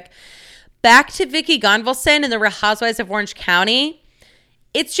topic. Back to Vicki Gunvalson and the Real Housewives of Orange County.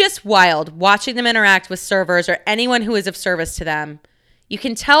 It's just wild watching them interact with servers or anyone who is of service to them. You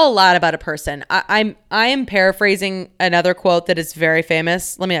can tell a lot about a person. I am paraphrasing another quote that is very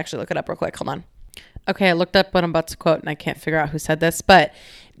famous. Let me actually look it up real quick. Hold on. Okay, I looked up what I'm about to quote and I can't figure out who said this. But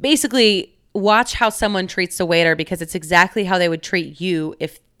basically, watch how someone treats a waiter because it's exactly how they would treat you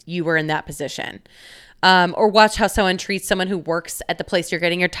if you were in that position. Or watch how someone treats someone who works at the place you're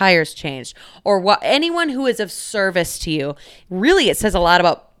getting your tires changed, or anyone who is of service to you. Really, it says a lot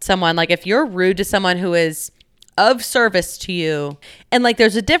about someone. Like if you're rude to someone who is of service to you, and like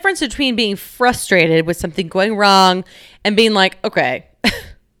there's a difference between being frustrated with something going wrong and being like, okay,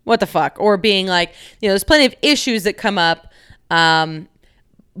 what the fuck? Or being like, there's plenty of issues that come up.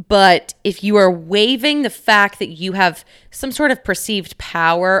 But if you are waiving the fact that you have some sort of perceived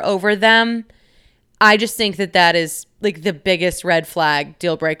power over them, I just think that is like the biggest red flag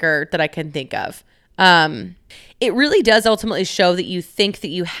deal breaker that I can think of. It really does ultimately show that you think that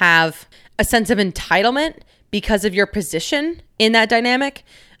you have a sense of entitlement because of your position in that dynamic.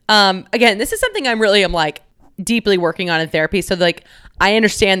 Again, this is something I'm like deeply working on in therapy. So like, I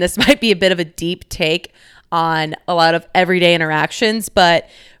understand this might be a bit of a deep take on a lot of everyday interactions, but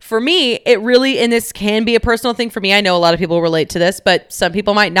for me, it really, and this can be a personal thing for me. I know a lot of people relate to this, but some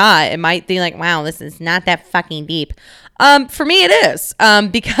people might not. It might be like, wow, this is not that fucking deep. For me, it is,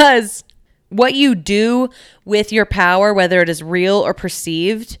 because what you do with your power, whether it is real or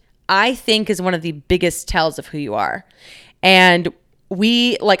perceived, I think is one of the biggest tells of who you are. And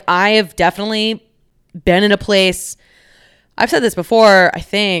I have definitely been in a place, I've said this before, I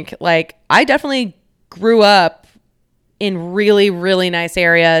think, like, I definitely grew up in really, really nice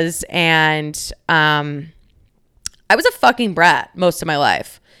areas, and I was a fucking brat most of my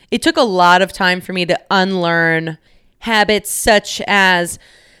life. It took a lot of time for me to unlearn habits such as,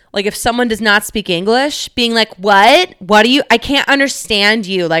 like, if someone does not speak English, being like, what do you, I can't understand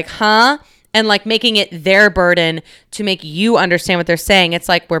you, like, huh? And like making it their burden to make you understand what they're saying. It's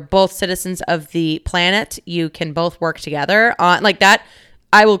like, we're both citizens of the planet. You can both work together on like that.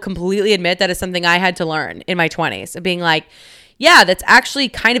 I will completely admit that is something I had to learn in my 20s, of being like, yeah, that's actually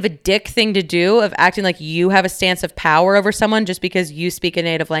kind of a dick thing to do, of acting like you have a stance of power over someone just because you speak a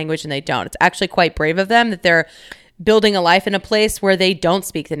native language and they don't. It's actually quite brave of them that they're building a life in a place where they don't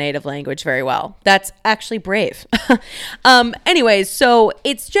speak the native language very well. That's actually brave. Anyways, so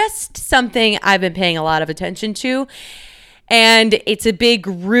it's just something I've been paying a lot of attention to. And it's a big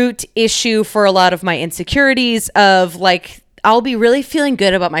root issue for a lot of my insecurities of like, I'll be really feeling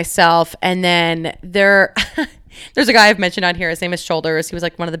good about myself. And then there's a guy I've mentioned on here. His name is Shoulders. He was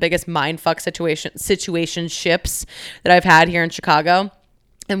like one of the biggest mindfuck situationships that I've had here in Chicago.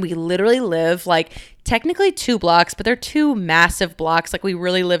 And we literally live like technically 2 blocks, but they're 2 massive blocks. Like we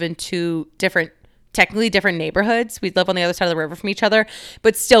really live in 2 technically different neighborhoods. We live on the other side of the river from each other,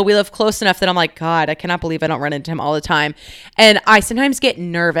 but still we live close enough that I'm like, God, I cannot believe I don't run into him all the time. And I sometimes get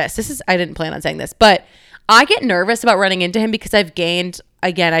nervous. I didn't plan on saying this, but I get nervous about running into him because I've gained,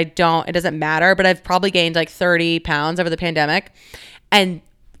 again, it doesn't matter, but I've probably gained like 30 pounds over the pandemic. And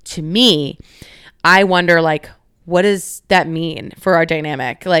to me, I wonder like, what does that mean for our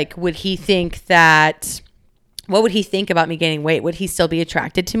dynamic? Like, what would he think about me gaining weight? Would he still be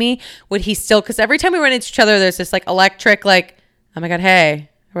attracted to me? Because every time we run into each other, there's this like electric, like, oh my God, hey,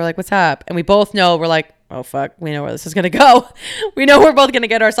 we're like, what's up? And we both know, we're like, oh fuck, we know where this is going to go. We know we're both going to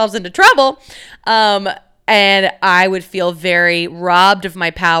get ourselves into trouble. And I would feel very robbed of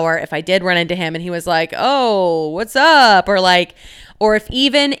my power if I did run into him and he was like, oh, what's up? Or if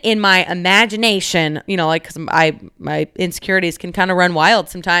even in my imagination, like, cause my insecurities can kind of run wild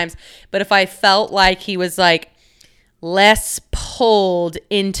sometimes. But if I felt like he was like less pulled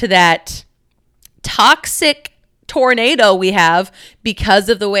into that toxic tornado we have because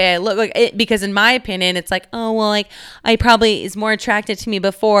of the way I look, because in my opinion, it's like, oh, well, like I probably is more attracted to me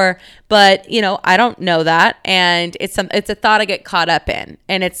before, but I don't know that. And it's a thought I get caught up in.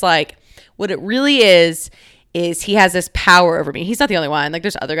 And it's like, what it really is he has this power over me. He's not the only one. Like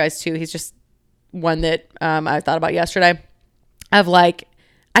there's other guys too. He's just one that I thought about yesterday of like,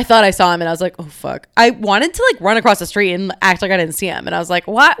 I thought I saw him and I was like, oh fuck. I wanted to like run across the street and act like I didn't see him. And I was like,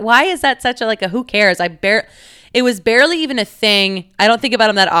 why is that such a who cares? It was barely even a thing. I don't think about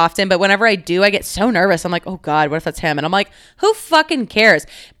him that often, but whenever I do, I get so nervous. I'm like, oh God, what if that's him? And I'm like, who fucking cares?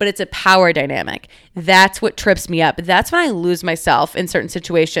 But it's a power dynamic. That's what trips me up. That's when I lose myself in certain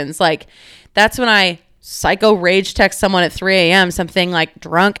situations. Like that's when I psycho rage text someone at 3 a.m. something like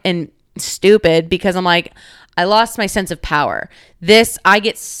drunk and stupid because I'm like, I lost my sense of power. I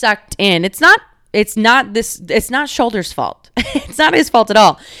get sucked in. It's not Shoulder's fault. It's not his fault at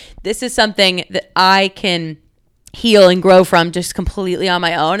all. This is something that I can heal and grow from just completely on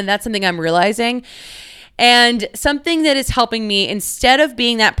my own. And that's something I'm realizing. And something that is helping me, instead of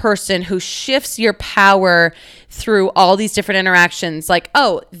being that person who shifts your power through all these different interactions, like,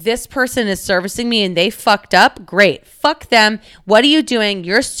 oh, this person is servicing me and they fucked up. Great. Fuck them. What are you doing?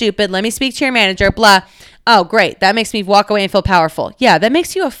 You're stupid. Let me speak to your manager. Blah. Oh, great. That makes me walk away and feel powerful. Yeah, that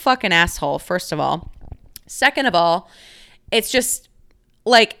makes you a fucking asshole, first of all. Second of all, it's just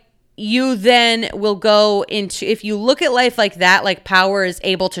like you then will go into, if you look at life like that, like power is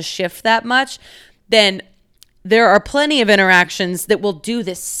able to shift that much, then there are plenty of interactions that will do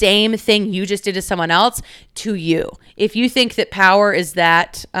the same thing you just did to someone else to you. If you think that power is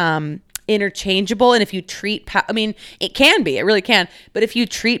that interchangeable, and if you treat it can be, it really can. But if you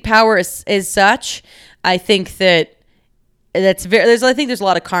treat power as such, I think that there's a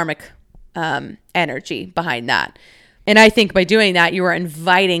lot of karmic energy behind that. And I think by doing that, you are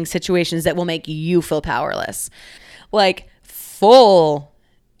inviting situations that will make you feel powerless. Like full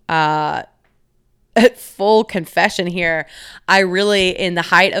confession here. I really, in the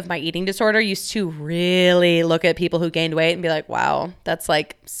height of my eating disorder, used to really look at people who gained weight and be like, wow, that's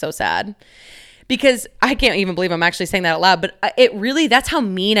like so sad. Because I can't even believe I'm actually saying that out loud, but that's how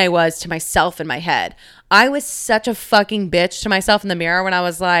mean I was to myself in my head. I was such a fucking bitch to myself in the mirror when I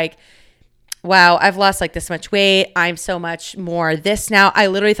was like, wow, I've lost like this much weight. I'm so much more this now. I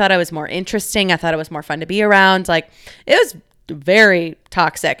literally thought I was more interesting. I thought it was more fun to be around. Like it was very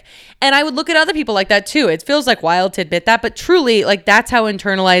toxic. And I would look at other people like that too. It feels like wild to admit that, but truly like that's how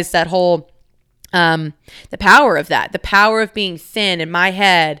internalized that whole, the power of that, the power of being thin in my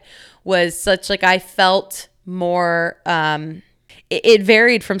head was such like I felt more, it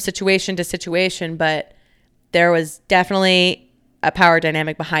varied from situation to situation, but there was definitely a power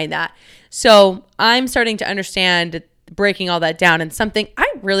dynamic behind that. So I'm starting to understand breaking all that down, and something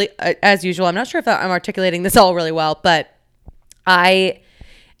I really, as usual, I'm not sure if I'm articulating this all really well, but I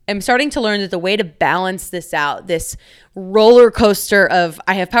am starting to learn that the way to balance this out, this roller coaster of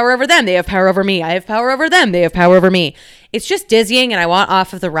I have power over them, they have power over me, I have power over them, they have power over me. It's just dizzying and I want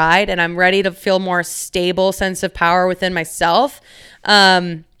off of the ride, and I'm ready to feel more stable sense of power within myself.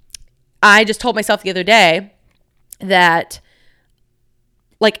 I just told myself the other day that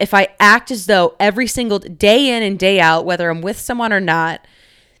like if I act as though every single day in and day out, whether I'm with someone or not,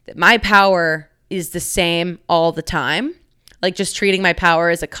 that my power is the same all the time, like just treating my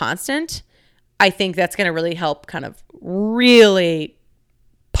power as a constant, I think that's going to really help kind of really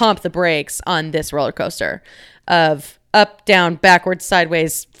pump the brakes on this roller coaster of up, down, backwards,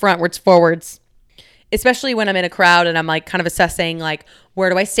 sideways, frontwards, forwards, especially when I'm in a crowd and I'm like kind of assessing like, where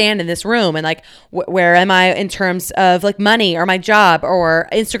do I stand in this room? And like, where am I in terms of like money or my job or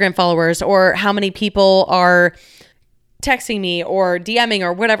Instagram followers or how many people are texting me or DMing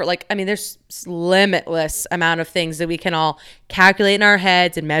or whatever. Like, I mean, there's limitless amount of things that we can all calculate in our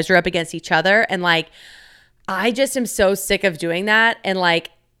heads and measure up against each other. And like, I just am so sick of doing that. And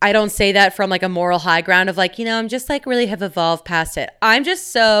like, I don't say that from like a moral high ground of like, I'm just like really have evolved past it. I'm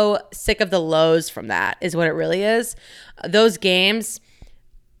just so sick of the lows from that is what it really is. Those games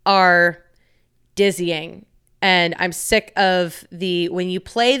are dizzying. And I'm sick of when you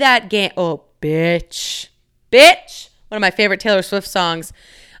play that game, oh, bitch. One of my favorite Taylor Swift songs,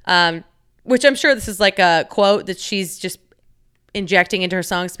 which I'm sure this is like a quote that she's just injecting into her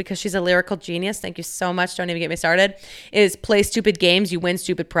songs because she's a lyrical genius. Thank you so much. Don't even get me started. Is play stupid games, you win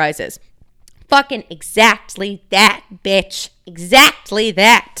stupid prizes. fucking exactly that, bitch. Exactly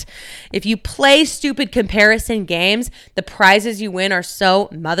that. If you play stupid comparison games, the prizes you win are so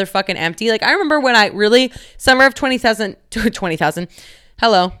motherfucking empty. Like, I remember when I really, summer of 20,000,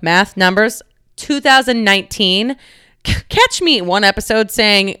 hello, math, numbers, 2019, catch me one episode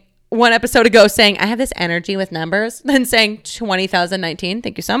ago saying, I have this energy with numbers, then saying 2019.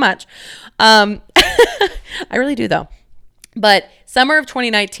 Thank you so much. I really do though. But summer of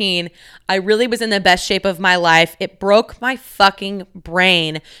 2019, I really was in the best shape of my life. It broke my fucking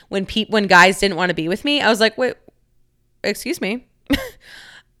brain when guys didn't want to be with me. I was like, wait, excuse me.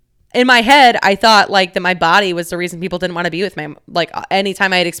 In my head, I thought like that my body was the reason people didn't want to be with me. Like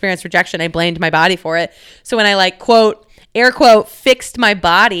anytime I had experienced rejection, I blamed my body for it. So when I like quote, air quote, fixed my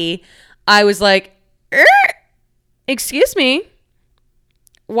body, I was like, excuse me.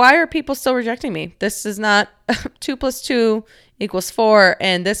 Why are people still rejecting me? This is not 2 + 2 = 4.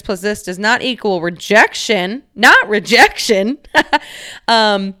 And this plus this does not equal rejection, not rejection.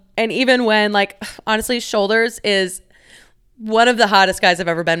 And even when like, honestly, Shoulders is one of the hottest guys I've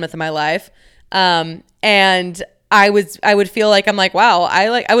ever been with in my life. And I would feel like, I'm like, wow,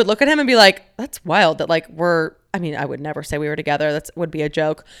 I would look at him and be like, that's wild that like I would never say we were together. That would be a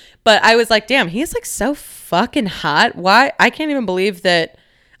joke. But I was like, damn, he's like so fucking hot. Why? I can't even believe that.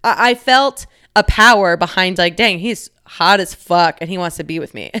 I felt a power behind like, dang, he's hot as fuck and he wants to be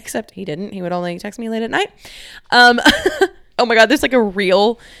with me. Except he didn't. He would only text me late at night. Oh my God, there's like a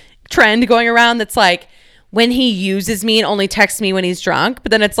real trend going around that's like, when he uses me and only texts me when he's drunk,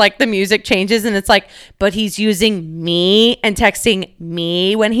 but then it's like the music changes and it's like, but he's using me and texting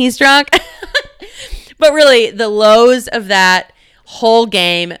me when he's drunk. But really, the lows of that whole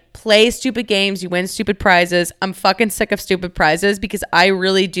game, play stupid games, you win stupid prizes. I'm fucking sick of stupid prizes because I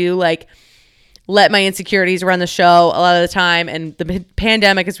really do like let my insecurities run the show a lot of the time. And the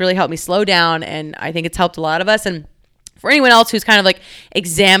pandemic has really helped me slow down. And I think it's helped a lot of us. And for anyone else who's kind of like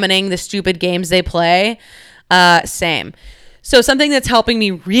examining the stupid games they play, same. So something that's helping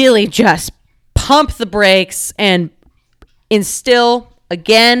me really just pump the brakes and instill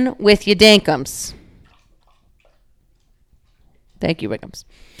again with you dankums. Thank you, Wiggums.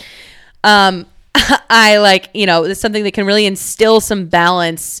 I like, it's something that can really instill some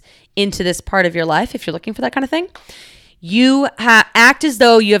balance into this part of your life. If you're looking for that kind of thing, you act as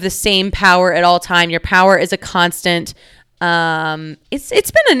though you have the same power at all time. Your power is a constant. It's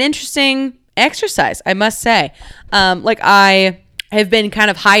been an interesting exercise, I must say. Like I have been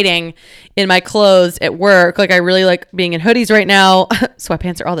kind of hiding in my clothes at work. Like I really like being in hoodies right now.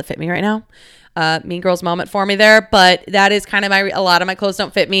 Sweatpants are all that fit me right now. Mean Girls moment for me there, but that is kind of a lot of my clothes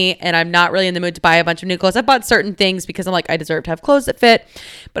don't fit me and I'm not really in the mood to buy a bunch of new clothes. I bought certain things because I'm like, I deserve to have clothes that fit,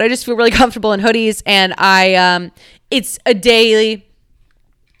 but I just feel really comfortable in hoodies and it's a daily.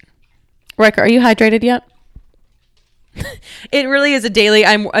 Riker, are you hydrated yet? It really is a daily.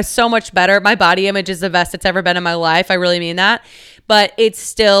 I'm so much better. My body image is the best it's ever been in my life. I really mean that, but it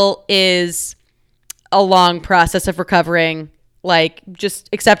still is a long process of recovering, like just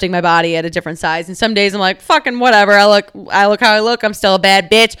accepting my body at a different size. And some days I'm like, fucking whatever. I look how I look. I'm still a bad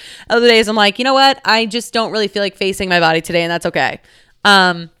bitch. Other days I'm like, you know what? I just don't really feel like facing my body today. And that's okay.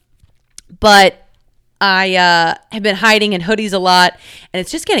 But I have been hiding in hoodies a lot and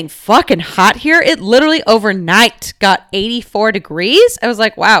it's just getting fucking hot here. It literally overnight got 84 degrees. I was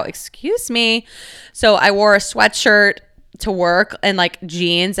like, wow, excuse me. So I wore a sweatshirt to work and like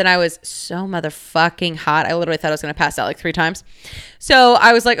jeans and I was so motherfucking hot. I literally thought I was going to pass out like 3 times. So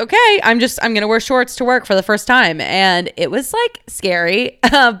I was like, okay, I'm going to wear shorts to work for the first time. And it was like scary.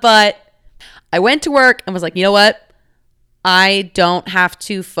 But I went to work and was like, you know what? I don't have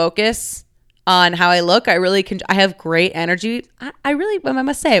to focus on how I look. I really can. I have great energy. I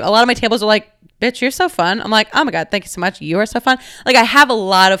must say, a lot of my tables are like, bitch, you're so fun. I'm like, oh my God, thank you so much. You are so fun. Like I have a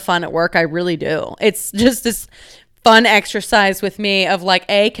lot of fun at work. I really do. It's just this fun exercise with me of like,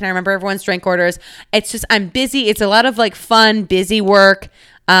 can I remember everyone's drink orders? It's just, I'm busy. It's a lot of like fun, busy work.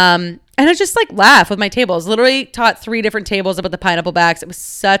 And I just like laugh with my tables. Literally taught 3 different tables about the pineapple bags. It was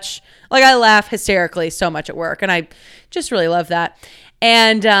such, like I laugh hysterically so much at work. And I just really love that.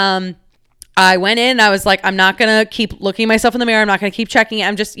 And I went in and I was like, I'm not going to keep looking myself in the mirror. I'm not going to keep checking it.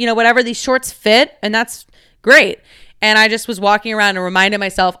 I'm just, whatever, these shorts fit and that's great. And I just was walking around and reminded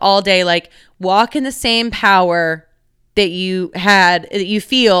myself all day, like walk in the same power that you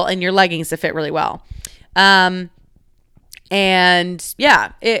feel in your leggings to fit really well. And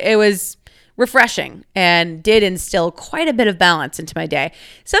yeah, it was refreshing and did instill quite a bit of balance into my day.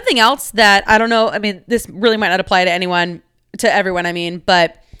 Something else that I don't know, this really might not apply to everyone,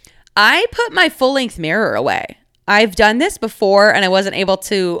 but I put my full length mirror away. I've done this before and I wasn't able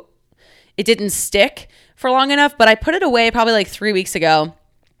to it didn't stick for long enough, but I put it away probably like 3 weeks ago.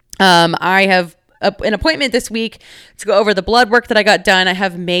 I have an appointment this week to go over the blood work that I got done. I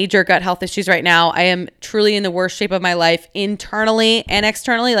have major gut health issues right now. I am truly in the worst shape of my life internally and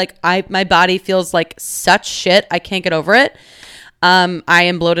externally. Like my body feels like such shit. I can't get over it. I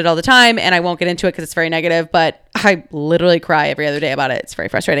am bloated all the time, and I won't get into it because it's very negative, but I literally cry every other day about it. It's very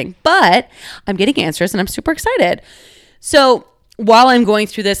frustrating, but I'm getting answers and I'm super excited. So while I'm going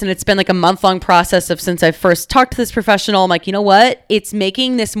through this, and it's been like a month-long process of since I first talked to this professional, I'm like, you know what? It's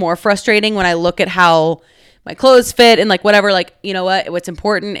making this more frustrating when I look at how my clothes fit and like whatever, like, you know what? What's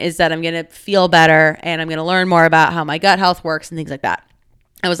important is that I'm going to feel better and I'm going to learn more about how my gut health works and things like that.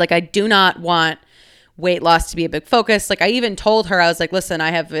 I was like, I do not want weight loss to be a big focus. Like I even told her, I was like, listen,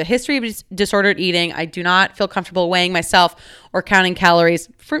 I have a history of disordered eating. I do not feel comfortable weighing myself or counting calories.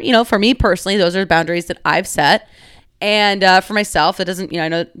 For me personally, those are boundaries that I've set. And for myself, it doesn't, I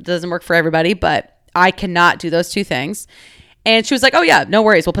know it doesn't work for everybody, but I cannot do those two things. And she was like, oh yeah, no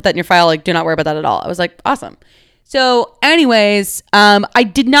worries. We'll put that in your file. Like, do not worry about that at all. I was like, awesome. So anyways, I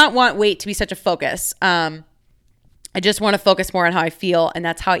did not want weight to be such a focus. I just want to focus more on how I feel. And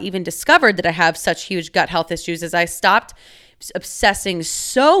that's how I even discovered that I have such huge gut health issues, as I stopped obsessing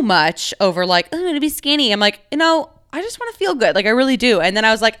so much over like, oh, I'm going to be skinny. I'm like, I just want to feel good. Like I really do. And then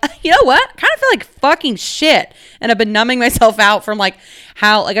I was like, you know what? I kind of feel like fucking shit. And I've been numbing myself out from like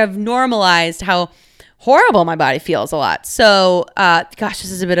how, like I've normalized how horrible my body feels a lot. So, gosh, this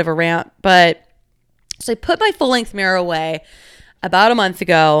is a bit of a rant, but so I put my full length mirror away about a month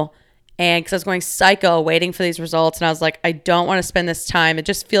ago, and because I was going psycho waiting for these results. And I was like, I don't want to spend this time. It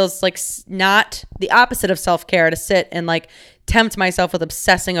just feels like not the opposite of self-care to sit and like tempt myself with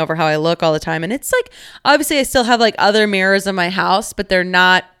obsessing over how I look all the time. And it's like, obviously I still have like other mirrors in my house, but they're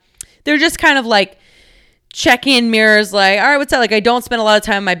just kind of like check-in mirrors. Like, all right, what's that? Like I don't spend a lot of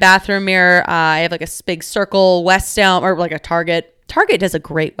time in my bathroom mirror. I have like a big circle West Elm, or like a Target. Target does a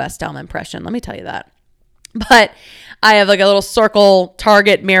great West Elm impression. Let me tell you that. But I have like a little circle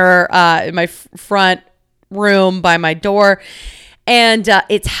Target mirror in my front room by my door. And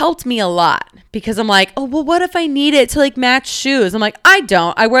it's helped me a lot because I'm like, oh, well, what if I need it to like match shoes? I'm like, I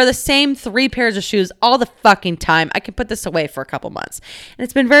don't. I wear the same 3 pairs of shoes all the fucking time. I can put this away for a couple months. And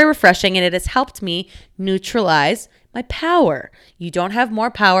it's been very refreshing, and it has helped me neutralize my power. You don't have more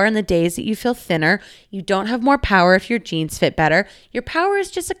power in the days that you feel thinner. You don't have more power if your jeans fit better. Your power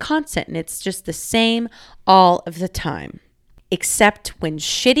is just a constant, and it's just the same all of the time. Except when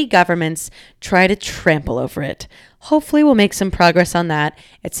shitty governments try to trample over it. Hopefully we'll make some progress on that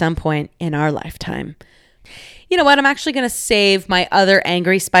at some point in our lifetime. You know what? I'm actually going to save my other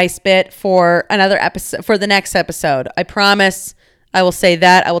angry spice bit for another episode, for the next episode. I promise I will say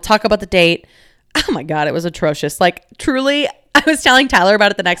that. I will talk about the date. Oh my God, it was atrocious. Like truly, I was telling Tyler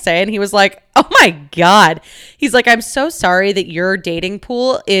about it the next day and he was like, oh my God. He's like, I'm so sorry that your dating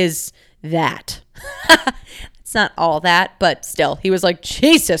pool is that. It's not all that, but still, he was like,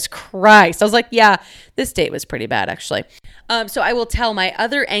 Jesus Christ. I was like, yeah, this date was pretty bad, actually. So I will tell my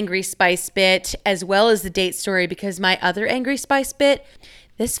other angry spice bit as well as the date story, because my other angry spice bit,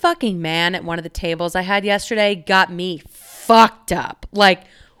 this fucking man at one of the tables I had yesterday got me fucked up. Like,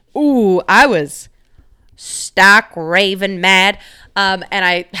 ooh, I was stark raving mad. And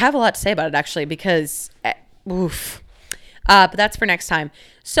I have a lot to say about it, actually, because, oof. But that's for next time.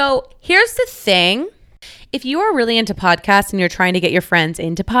 So here's the thing. If you are really into podcasts and you're trying to get your friends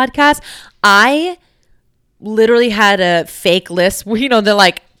into podcasts, I literally had a fake list where, they're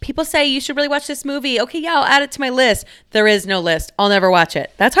like, people say you should really watch this movie. Okay, yeah, I'll add it to my list. There is no list. I'll never watch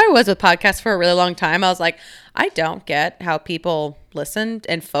it. That's how I was with podcasts for a really long time. I was like, I don't get how people listen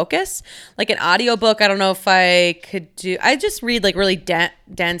and focus. Like an audiobook, I don't know if I could do. I just read like really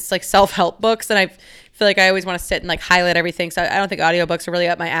dense like self-help books, and I feel like I always want to sit and like highlight everything. So I don't think audiobooks are really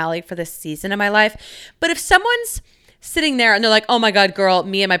up my alley for this season of my life. But if someone's sitting there and they're like, oh my God, girl,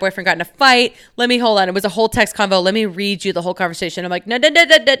 me and my boyfriend got in a fight. Hold on. It was a whole text convo. Let me read you the whole conversation. I'm like, no.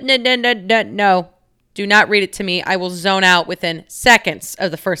 Do not read it to me. I will zone out within seconds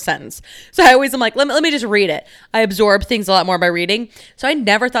of the first sentence. So I always am like, let me just read it. I absorb things a lot more by reading. So I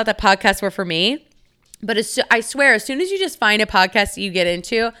never thought that podcasts were for me. But I swear, as soon as you just find a podcast that you get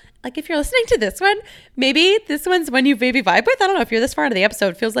into, like if you're listening to this one, maybe this one's one you maybe vibe with. I don't know if you're this far into the episode.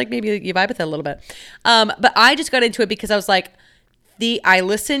 It feels like maybe you vibe with it a little bit. But I just got into it because I was like, I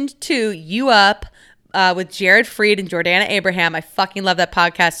listened to You Up with Jared Freed and Jordana Abraham. I fucking love that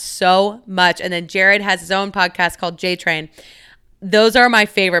podcast so much. And then Jared has his own podcast called J Train. Those are my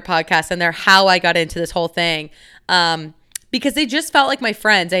favorite podcasts, and they're how I got into this whole thing. Because they just felt like my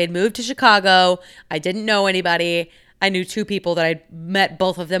friends. I had moved to Chicago. I didn't know anybody. I knew 2 people that I'd met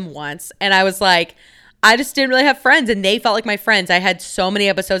both of them once. And I was like, I just didn't really have friends, and they felt like my friends. I had so many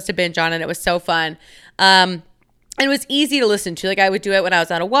episodes to binge on, and it was so fun. And it was easy to listen to. Like, I would do it when I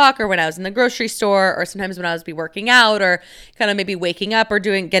was on a walk, or when I was in the grocery store, or sometimes when I was working out, or kind of maybe waking up or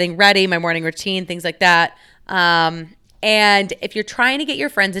getting ready, my morning routine, things like that. And if you're trying to get your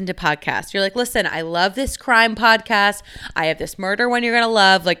friends into podcasts, you're like, listen, I love this crime podcast. I have this murder one you're going to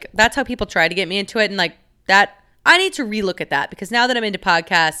love. Like, that's how people try to get me into it. And like that, I need to relook at that, because now that I'm into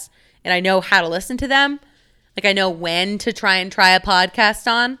podcasts and I know how to listen to them, like I know when to try a podcast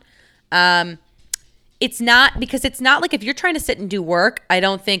on. It's not like if you're trying to sit and do work, I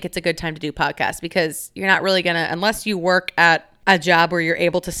don't think it's a good time to do podcasts, because you're not really going to, unless you work at a job where you're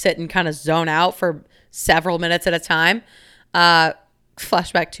able to sit and kind of zone out for several minutes at a time.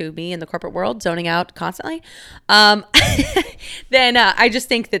 Flashback to me in the corporate world, zoning out constantly. Then I just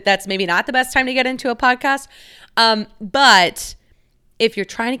think that that's maybe not the best time to get into a podcast. But if you're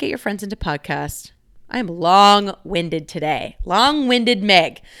trying to get your friends into podcasts, I'm long-winded today. Long-winded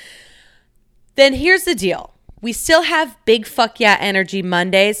Meg. Then here's the deal. We still have Big Fuck Yeah Energy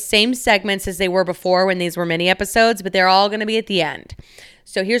Mondays, same segments as they were before when these were mini episodes, but they're all going to be at the end.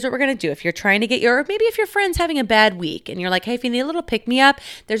 So here's what we're going to do. If you're trying to get maybe if your friend's having a bad week and you're like, hey, if you need a little pick-me-up,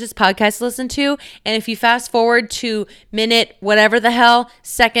 there's this podcast to listen to. And if you fast forward to minute whatever the hell,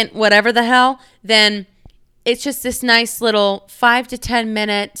 second whatever the hell, then it's just this nice little 5 to 10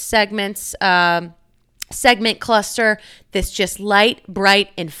 minute segment cluster that's just light, bright,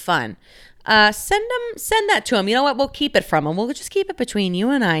 and fun. Send that to them. You know what? We'll keep it from them. We'll just keep it between you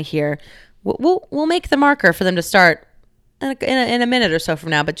and I here. We'll make the marker for them to start in a minute or so from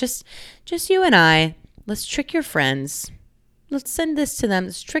now, but just you and I. Let's trick your friends. Let's send this to them.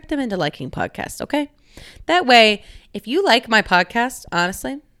 Let's trick them into liking podcasts, okay? That way, if you like my podcast,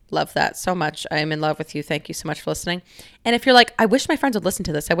 honestly, love that so much. I am in love with you. Thank you so much for listening. And if you're like, I wish my friends would listen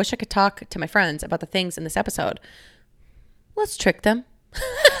to this. I wish I could talk to my friends about the things in this episode. Let's trick them.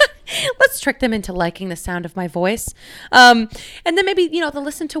 Let's trick them into liking the sound of my voice. And then maybe, they'll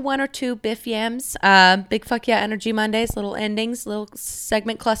listen to 1 or 2 Biff Yams, Big Fuck Yeah Energy Mondays, little endings, little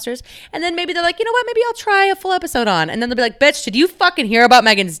segment clusters. And then maybe they're like, you know what? Maybe I'll try a full episode on. And then they'll be like, bitch, did you fucking hear about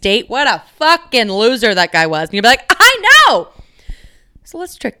Megan's date? What a fucking loser that guy was. And you'll be like, I know. So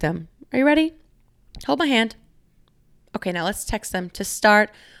let's trick them. Are you ready? Hold my hand. Okay, now let's text them to start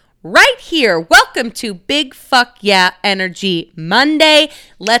right here. Welcome to Big Fuck Yeah Energy Monday.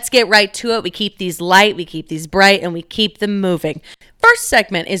 Let's get right to it. We keep these light, we keep these bright, and we keep them moving. First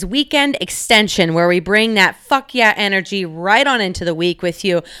segment is Weekend Extension, where we bring that fuck yeah energy right on into the week with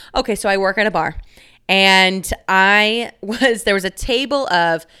you. Okay, so I work at a bar, and there was a table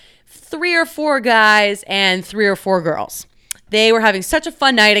of 3 or 4 guys and 3 or 4 girls. They were having such a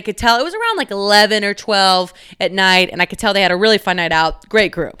fun night. I could tell it was around like 11 or 12 at night, and I could tell they had a really fun night out.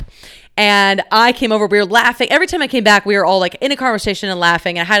 Great group. And I came over. We were laughing. Every time I came back, we were all like in a conversation and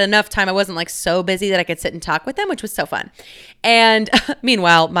laughing. I had enough time. I wasn't like so busy that I could sit and talk with them, which was so fun. And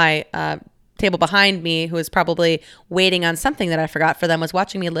meanwhile, my table behind me, who was probably waiting on something that I forgot for them, was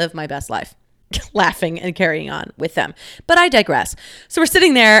watching me live my best life. Laughing and carrying on with them. But I digress. So we're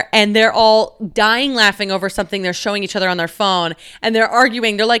sitting there and they're all dying laughing over something they're showing each other on their phone, and they're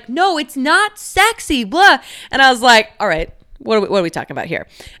arguing. They're like, no, it's not sexy, blah. And I was like, all right, what are we talking about here?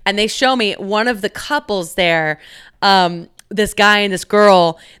 And they show me one of the couples there, this guy and this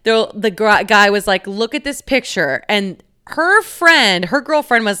girl. The guy was like, look at this picture. And her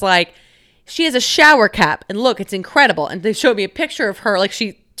girlfriend was like, she has a shower cap, and look, it's incredible. And they showed me a picture of her, like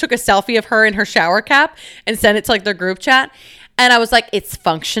she took a selfie of her in her shower cap and sent it to like their group chat. And I was like, it's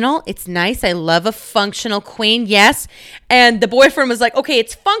functional. It's nice. I love a functional queen. Yes. And the boyfriend was like, okay,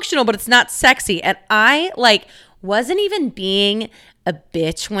 it's functional, but it's not sexy. And I like wasn't even being a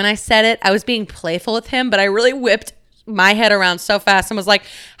bitch when I said it. I was being playful with him, but I really whipped my head around so fast and was like,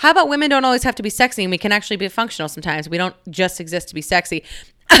 how about women don't always have to be sexy, and we can actually be functional sometimes. We don't just exist to be sexy.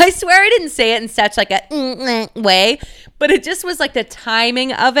 I swear I didn't say it in such like a way, but it just was like the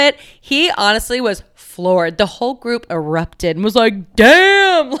timing of it. He honestly was floored. The whole group erupted and was like,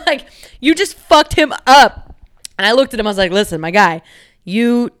 damn, like you just fucked him up. And I looked at him. I was like, listen, my guy,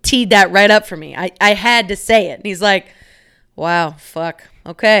 you teed that right up for me. I had to say it. And he's like, wow, fuck.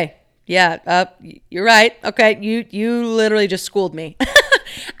 Okay. Yeah. You're right. Okay. You literally just schooled me.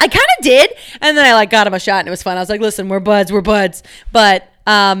 I kind of did. And then I like got him a shot and it was fun. I was like, listen, we're buds. But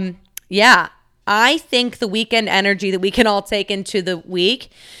yeah, I think the weekend energy that we can all take into the week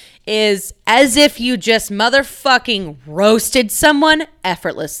is as if you just motherfucking roasted someone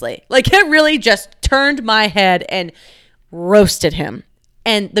effortlessly. Like it really just turned my head and roasted him.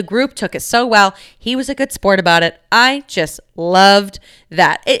 And the group took it so well. He was a good sport about it. I just loved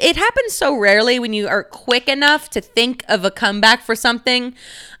that. It happens so rarely when you are quick enough to think of a comeback for something,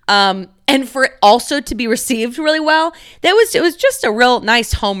 and for it also to be received really well. It was just a real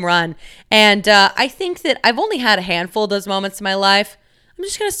nice home run. And I think that I've only had a handful of those moments in my life. I'm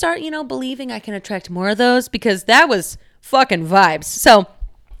just going to start, believing I can attract more of those, because that was fucking vibes. So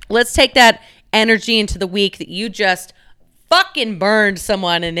let's take that energy into the week that you just fucking burned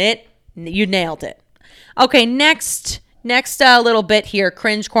someone in it. You nailed it. Okay, next little bit here,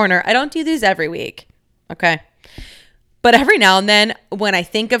 cringe corner. I don't do these every week, okay? But every now and then when I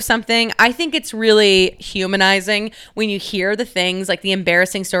think of something, I think it's really humanizing when you hear the things like the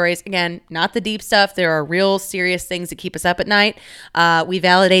embarrassing stories. Again, not the deep stuff. There are real serious things that keep us up at night. We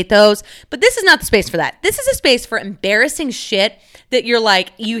validate those. But this is not the space for that. This is a space for embarrassing shit that you're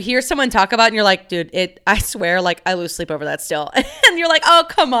like, you hear someone talk about and you're like, dude, I swear, like, I lose sleep over that still. And you're like, oh,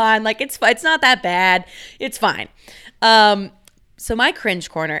 come on. Like, it's not that bad. It's fine. So my cringe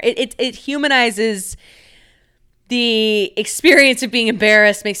corner, it humanizes the experience of being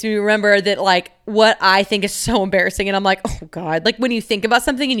embarrassed, makes me remember that, like, what I think is so embarrassing. And I'm like, oh God, like when you think about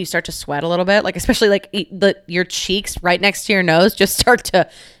something and you start to sweat a little bit, like especially like your cheeks right next to your nose just start to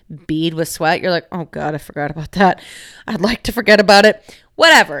bead with sweat. You're like, oh God, I forgot about that. I'd like to forget about it.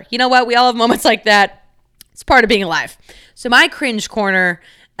 Whatever. You know what? We all have moments like that. It's part of being alive. So my cringe corner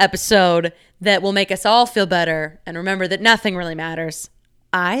episode that will make us all feel better and remember that nothing really matters.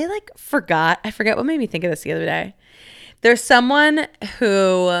 I forget what made me think of this the other day. There's someone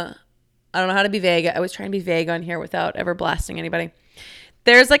who, I don't know how to be vague. I was trying to be vague on here without ever blasting anybody.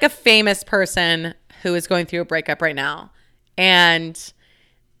 There's like a famous person who is going through a breakup right now, and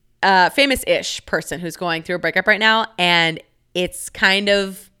famous-ish person who's going through a breakup right now, and it's kind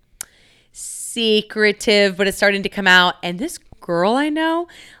of secretive, but it's starting to come out. And this girl I know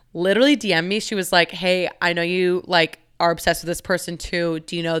literally DM'd me. She was like, hey, I know you are obsessed with this person too.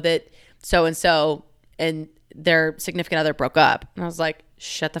 Do you know that so-and-so and their significant other broke up? And I was like,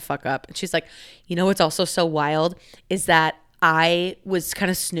 shut the fuck up. And she's like, what's also so wild is that I was kind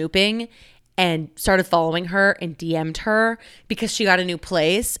of snooping and started following her and DM'd her because she got a new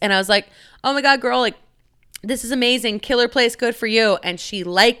place. And I was like, oh my God, girl, like, this is amazing. Killer place. Good for you. And she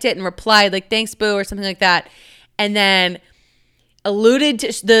liked it and replied like, thanks, boo, or something like that. And then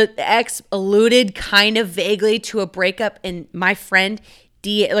the ex alluded kind of vaguely to a breakup, and my friend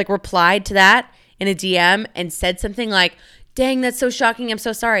replied to that in a DM and said something like, dang, that's so shocking, I'm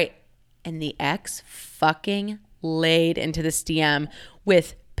so sorry. And the ex fucking laid into this DM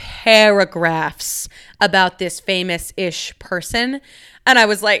with paragraphs about this famous-ish person. And I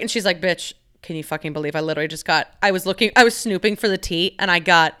was like, and she's like, bitch, can you fucking believe I was snooping for the tea and I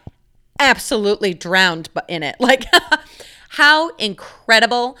got absolutely drowned in it. Like, how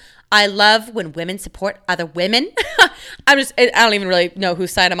incredible. I love when women support other women. I don't even really know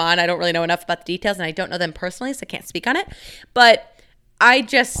whose side I'm on. I don't really know enough about the details, and I don't know them personally, so I can't speak on it. But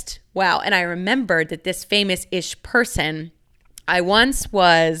wow. And I remembered that this famous-ish person, I once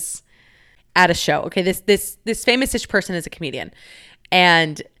was at a show. Okay, this famous-ish person is a comedian.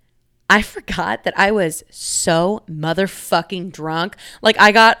 And I forgot that I was so motherfucking drunk. Like,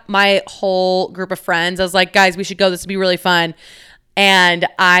 I got my whole group of friends. I was like, guys, we should go. This would be really fun. And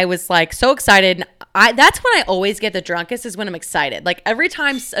I was like so excited. That's when I always get the drunkest, is when I'm excited. Like, every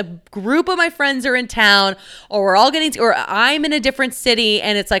time a group of my friends are in town, or we're all or I'm in a different city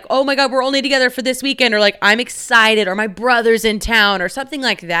and it's like, oh my God, we're only together for this weekend, or like I'm excited, or my brother's in town or something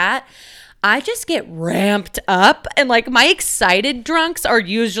like that, I just get ramped up. And like, my excited drunks are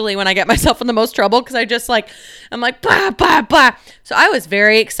usually when I get myself in the most trouble, because I'm like, blah, blah, blah. So I was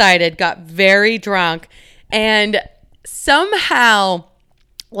very excited, got very drunk, and somehow,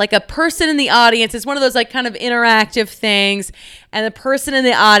 like, a person in the audience is one of those like kind of interactive things, and the person in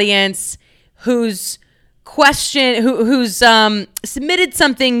the audience who's submitted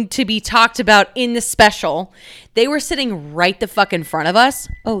something to be talked about in the special, they were sitting right the fuck in front of us.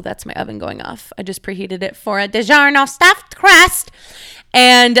 Oh, that's my oven going off. I just preheated it for a DiGiorno stuffed crust.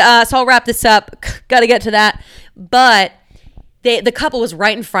 And so I'll wrap this up. Got to get to that. But the couple was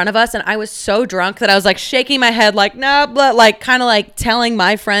right in front of us, and I was so drunk that I was like shaking my head like, no, but like kind of like telling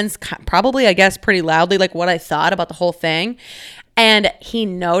my friends, probably I guess pretty loudly, like what I thought about the whole thing. And he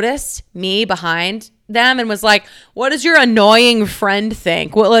noticed me behind them and was like, what does your annoying friend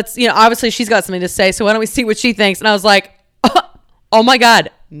think? Well, obviously she's got something to say, so why don't we see what she thinks? And I was like, oh my God,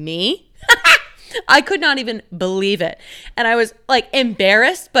 me? I could not even believe it. And I was like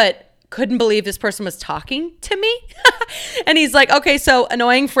embarrassed, but couldn't believe this person was talking to me. And he's like, okay, so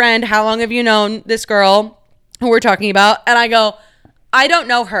annoying friend, how long have you known this girl who we're talking about? And I go, I don't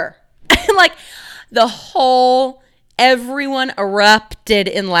know her. Like everyone erupted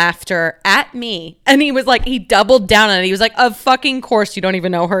in laughter at me. And he was like, he doubled down on it. He was like, of fucking course you don't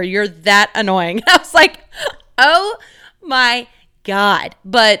even know her. You're that annoying. I was like, oh my God.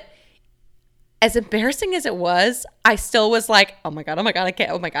 But as embarrassing as it was, I still was like, oh my God,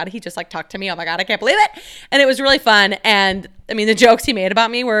 he just like talked to me. Oh my God, I can't believe it. And it was really fun. And I mean, the jokes he made about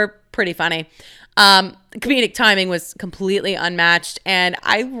me were pretty funny. Comedic timing was completely unmatched. And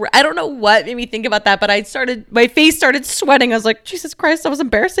I don't know what made me think about that, but my face started sweating. I was like, Jesus Christ, that was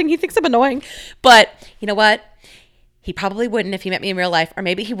embarrassing. He thinks I'm annoying. But you know what? He probably wouldn't if he met me in real life, or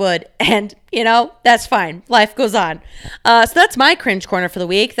maybe he would. And, that's fine. Life goes on. So that's my cringe corner for the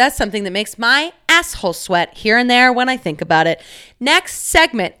week. That's something that makes my asshole sweat here and there when I think about it. Next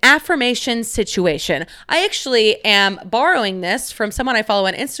segment, affirmation situation. I actually am borrowing this from someone I follow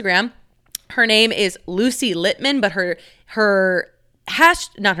on Instagram. Her name is Lucy Littman, but her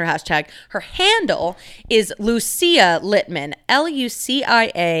handle is Lucia Littman,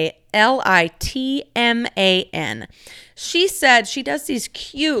 LuciaLitman. She said she does these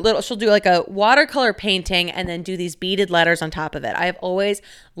cute she'll do like a watercolor painting and then do these beaded letters on top of it. I have always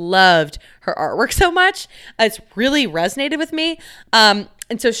loved her artwork so much. It's really resonated with me. And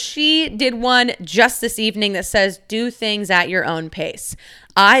so she did one just this evening that says, do things at your own pace.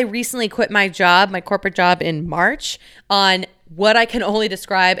 I recently quit my corporate job in March on what I can only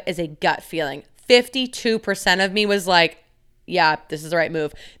describe as a gut feeling. 52% of me was like, yeah, this is the right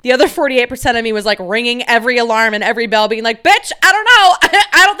move. The other 48% of me was like ringing every alarm and every bell being like, bitch, I don't know.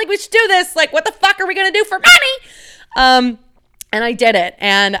 I don't think we should do this. Like, what the fuck are we going to do for money? And I did it.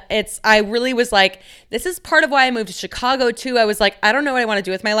 And I really was like, this is part of why I moved to Chicago too. I was like, I don't know what I want to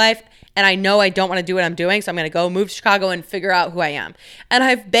do with my life. And I know I don't want to do what I'm doing. So I'm going to go move to Chicago and figure out who I am. And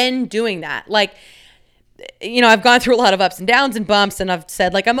I've been doing that. Like, I've gone through a lot of ups and downs and bumps, and I've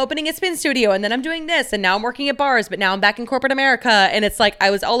said like, I'm opening a spin studio and then I'm doing this and now I'm working at bars, but now I'm back in corporate America. And it's like, I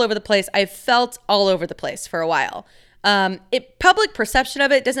was all over the place. I felt all over the place for a while. Public perception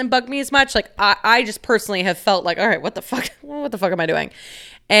of it doesn't bug me as much. Like I just personally have felt like, all right, what the fuck am I doing?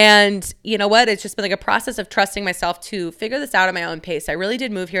 And you know what? It's just been like a process of trusting myself to figure this out at my own pace. I really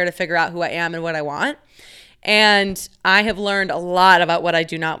did move here to figure out who I am and what I want. And I have learned a lot about what I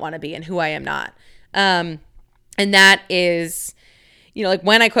do not want to be and who I am not. And that is, like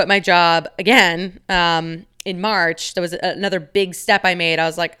when I quit my job again, in March, there was another big step I made. I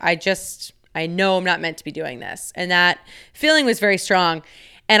was like, I know I'm not meant to be doing this. And that feeling was very strong.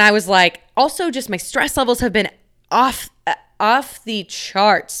 And I was like, also just my stress levels have been off the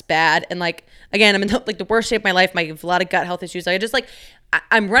charts bad. And like, again, I'm in the worst shape of my life. I have a lot of gut health issues.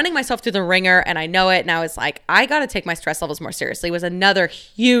 I'm running myself through the ringer and I know it. And I was like, I got to take my stress levels more seriously. It was another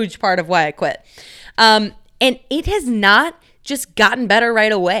huge part of why I quit. And it has not just gotten better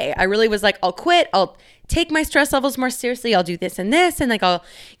right away. I really was like, I'll quit. I'll take my stress levels more seriously. I'll do this and this. And like, I'll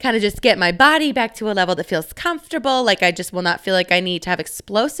kind of just get my body back to a level that feels comfortable. Like I just will not feel like I need to have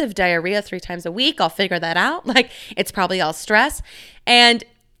explosive diarrhea 3 times a week. I'll figure that out. Like it's probably all stress. And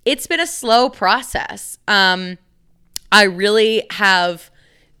it's been a slow process. I really have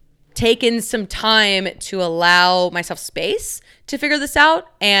taken some time to allow myself space to figure this out.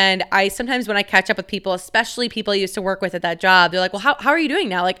 And I sometimes when I catch up with people, especially people I used to work with at that job, they're like, well, how are you doing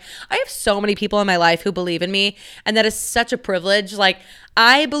now? Like I have so many people in my life who believe in me, and that is such a privilege. Like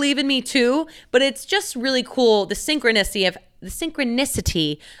I believe in me too, but it's just really cool. The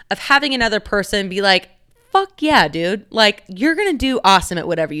synchronicity of having another person be like, fuck yeah, dude. Like you're going to do awesome at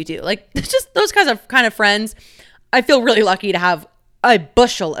whatever you do. Like just those kind of friends. I feel really lucky to have a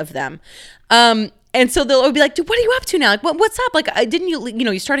bushel of them. And so they'll be like, dude, what are you up to now? Like, what's up? Like, didn't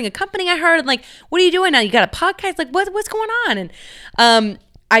you're starting a company, I heard. And like, what are you doing now? You got a podcast? Like, what's going on? And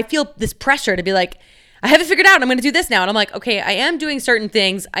I feel this pressure to be like, I have it figured out. I'm going to do this now. And I'm like, okay, I am doing certain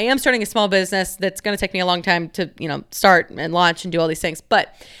things. I am starting a small business that's going to take me a long time to, start and launch and do all these things.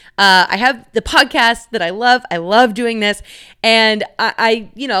 But I have the podcast that I love. I love doing this. And I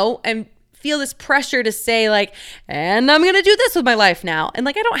feel this pressure to say like, and I'm going to do this with my life now. And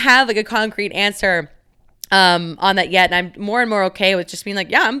like, I don't have like a concrete answer on that yet. And I'm more and more okay with just being like,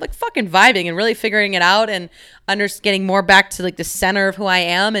 yeah, I'm like fucking vibing and really figuring it out and getting more back to like the center of who I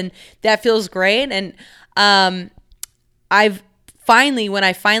am. And that feels great. And when I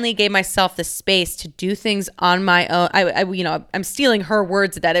finally gave myself the space to do things on my own, I'm stealing her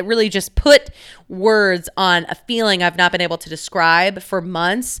words at that. It really just put words on a feeling I've not been able to describe for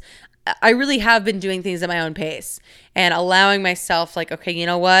months. I really have been doing things at my own pace and allowing myself like, okay, you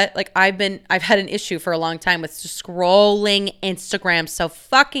know what? Like I've had an issue for a long time with just scrolling Instagram so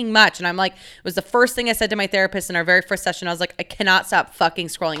fucking much. And I'm like, it was the first thing I said to my therapist in our very first session. I was like, I cannot stop fucking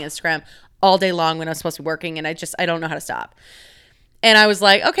scrolling Instagram all day long when I'm supposed to be working. And I don't know how to stop. And I was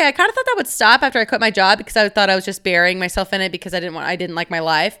like, okay, I kind of thought that would stop after I quit my job because I thought I was just burying myself in it because I didn't like my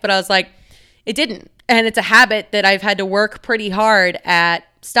life. But I was like, it didn't. And it's a habit that I've had to work pretty hard at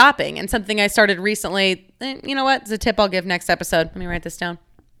stopping, and something I started recently. You know what? It's a tip I'll give next episode. Let me write this down.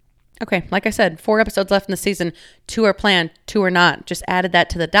 Okay, like I said, 4 episodes left in the season. 2 are planned, 2 are not. Just added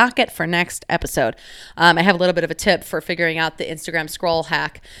that to the docket for next episode. I have a little bit of a tip for figuring out the Instagram scroll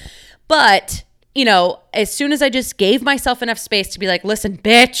hack. But, you know, as soon as I just gave myself enough space to be like, listen,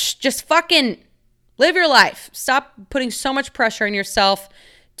 bitch, just fucking live your life. Stop putting so much pressure on yourself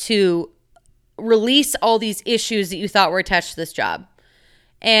to release all these issues that you thought were attached to this job.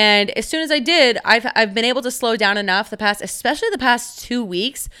 And as soon as I did, I've been able to slow down enough especially the past 2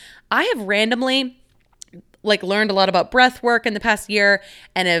 weeks. I have randomly learned a lot about breath work in the past year,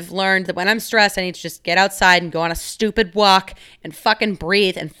 and have learned that when I'm stressed, I need to just get outside and go on a stupid walk and fucking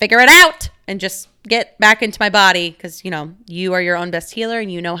breathe and figure it out and just get back into my body, because, you know, you are your own best healer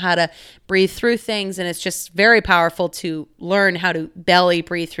and you know how to breathe through things, and it's just very powerful to learn how to belly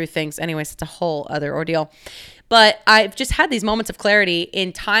breathe through things. Anyways, it's a whole other ordeal. But I've just had these moments of clarity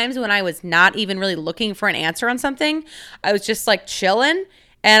in times when I was not even really looking for an answer on something. I was just like chilling,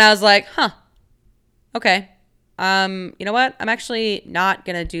 and I was like, okay, you know what? I'm actually not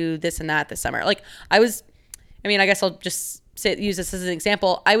going to do this and that this summer. I guess I'll just use this as an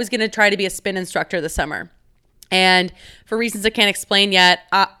example. I was going to try to be a spin instructor this summer. And for reasons I can't explain yet,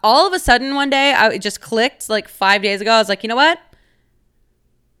 all of a sudden one day, it just clicked 5 days ago. I was like, you know what?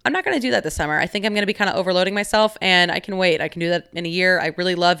 I'm not going to do that this summer. I think I'm going to be kind of overloading myself, and I can wait. I can do that in a year. I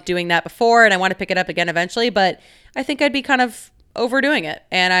really loved doing that before, and I want to pick it up again eventually, but I think I'd be kind of overdoing it,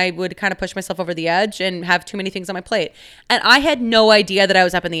 and I would kind of push myself over the edge and have too many things on my plate. And I had no idea that I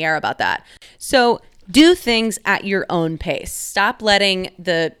was up in the air about that. So do things at your own pace. Stop letting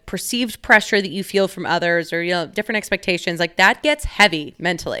the perceived pressure that you feel from others or, different expectations, that gets heavy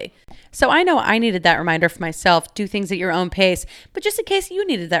mentally. So I know I needed that reminder for myself. Do things at your own pace. But just in case you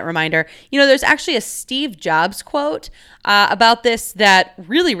needed that reminder, there's actually a Steve Jobs quote about this that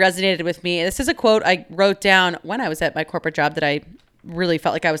really resonated with me. This is a quote I wrote down when I was at my corporate job that I really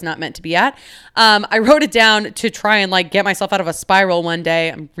felt like I was not meant to be at. I wrote it down to try and get myself out of a spiral one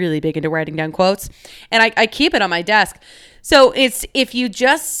day. I'm really big into writing down quotes, and I keep it on my desk. So it's, if you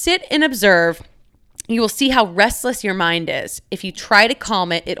just sit and observe, you will see how restless your mind is. If you try to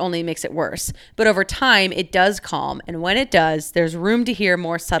calm it, it only makes it worse. But over time, it does calm. And when it does, there's room to hear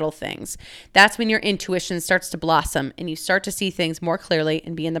more subtle things. That's when your intuition starts to blossom and you start to see things more clearly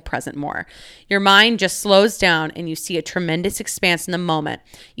and be in the present more. Your mind just slows down and you see a tremendous expanse in the moment.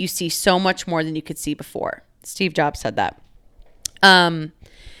 You see so much more than you could see before. Steve Jobs said that.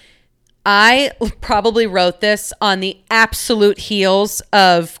 I probably wrote this on the absolute heels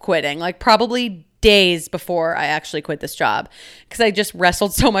of quitting, probably days before I actually quit this job, because I just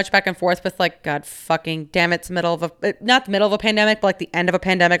wrestled so much back and forth with God fucking damn it, it's not the middle of a pandemic, but the end of a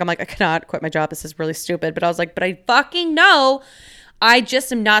pandemic. I'm like, I cannot quit my job. This is really stupid. But I was like, but I fucking know I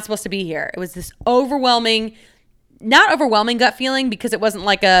just am not supposed to be here. It was this not overwhelming gut feeling, because it wasn't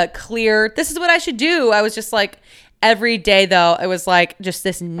a clear, this is what I should do. I was just every day though, it was just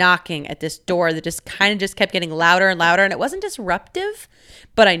this knocking at this door that just kept getting louder and louder. And it wasn't disruptive,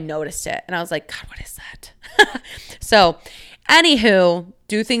 but I noticed it. And I was like, God, what is that? So anywho,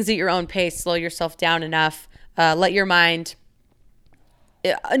 do things at your own pace. Slow yourself down enough. Let your mind,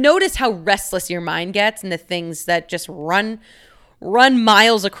 notice how restless your mind gets and the things that just run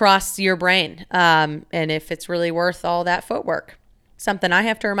miles across your brain. And if it's really worth all that footwork. Something I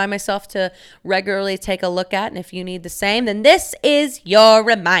have to remind myself to regularly take a look at. And if you need the same, then this is your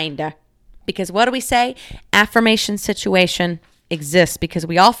reminder. Because what do we say? Affirmation situation exists, because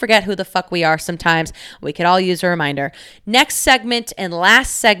we all forget who the fuck we are sometimes. We could all use a reminder. Next segment and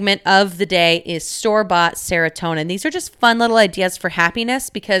last segment of the day is store-bought serotonin. These are just fun little ideas for happiness,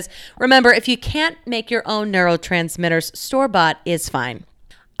 because remember, if you can't make your own neurotransmitters, store-bought is fine.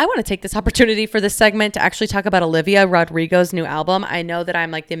 I want to take this opportunity for this segment to actually talk about Olivia Rodrigo's new album. I know that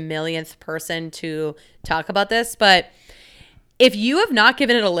I'm the millionth person to talk about this, but if you have not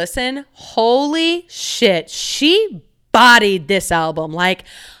given it a listen, holy shit, she bodied this album.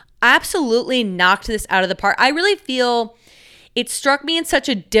 Absolutely knocked this out of the park. I really feel it struck me in such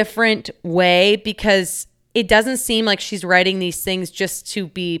a different way, because it doesn't seem like she's writing these things just to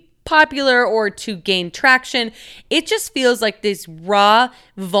be popular or to gain traction. It just feels like these raw,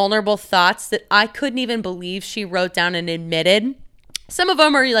 vulnerable thoughts that I couldn't even believe she wrote down and admitted. Some of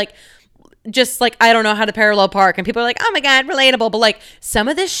them are like, just like, I don't know how to parallel park. And people are like, oh my God, relatable. But like, some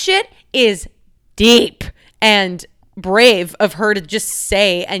of this shit is deep and brave of her to just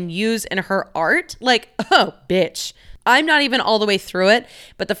say and use in her art. Like, oh, bitch. I'm not even all the way through it,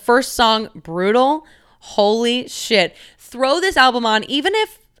 but the first song, Brutal, holy shit. Throw this album on, even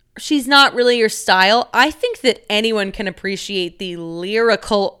if she's not really your style. I think that anyone can appreciate the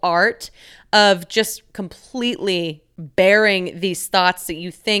lyrical art of just completely bearing these thoughts that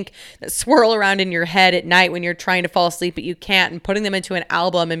you think that swirl around in your head at night when you're trying to fall asleep, but you can't, and putting them into an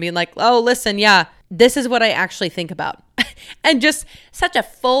album and being like, oh, listen, yeah, this is what I actually think about. And just such a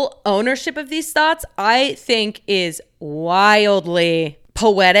full ownership of these thoughts, I think is wildly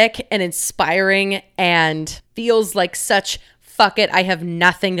poetic and inspiring and feels like such fuck it, I have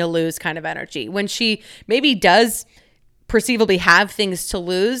nothing to lose kind of energy. When she maybe does perceivably have things to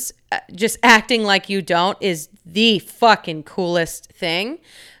lose, just acting like you don't is the fucking coolest thing.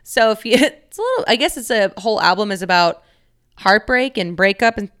 So if you, it's a little, I guess it's a whole album is about heartbreak and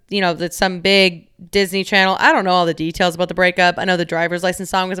breakup, and you know, that's some big Disney Channel. I don't know all the details about the breakup. I know the Driver's License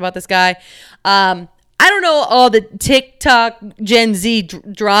song was about this guy. I don't know all the TikTok Gen Z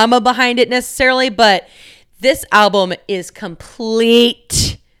drama behind it necessarily, but this album is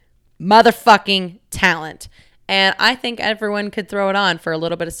complete motherfucking talent. And I think everyone could throw it on for a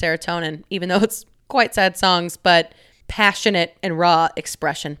little bit of serotonin, even though it's quite sad songs, but passionate and raw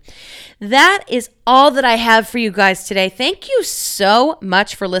expression. That is all that I have for you guys today. Thank you so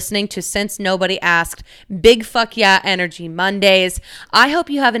much for listening to Since Nobody Asked, Big Fuck Yeah Energy Mondays. I hope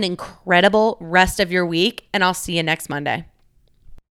you have an incredible rest of your week, and I'll see you next Monday.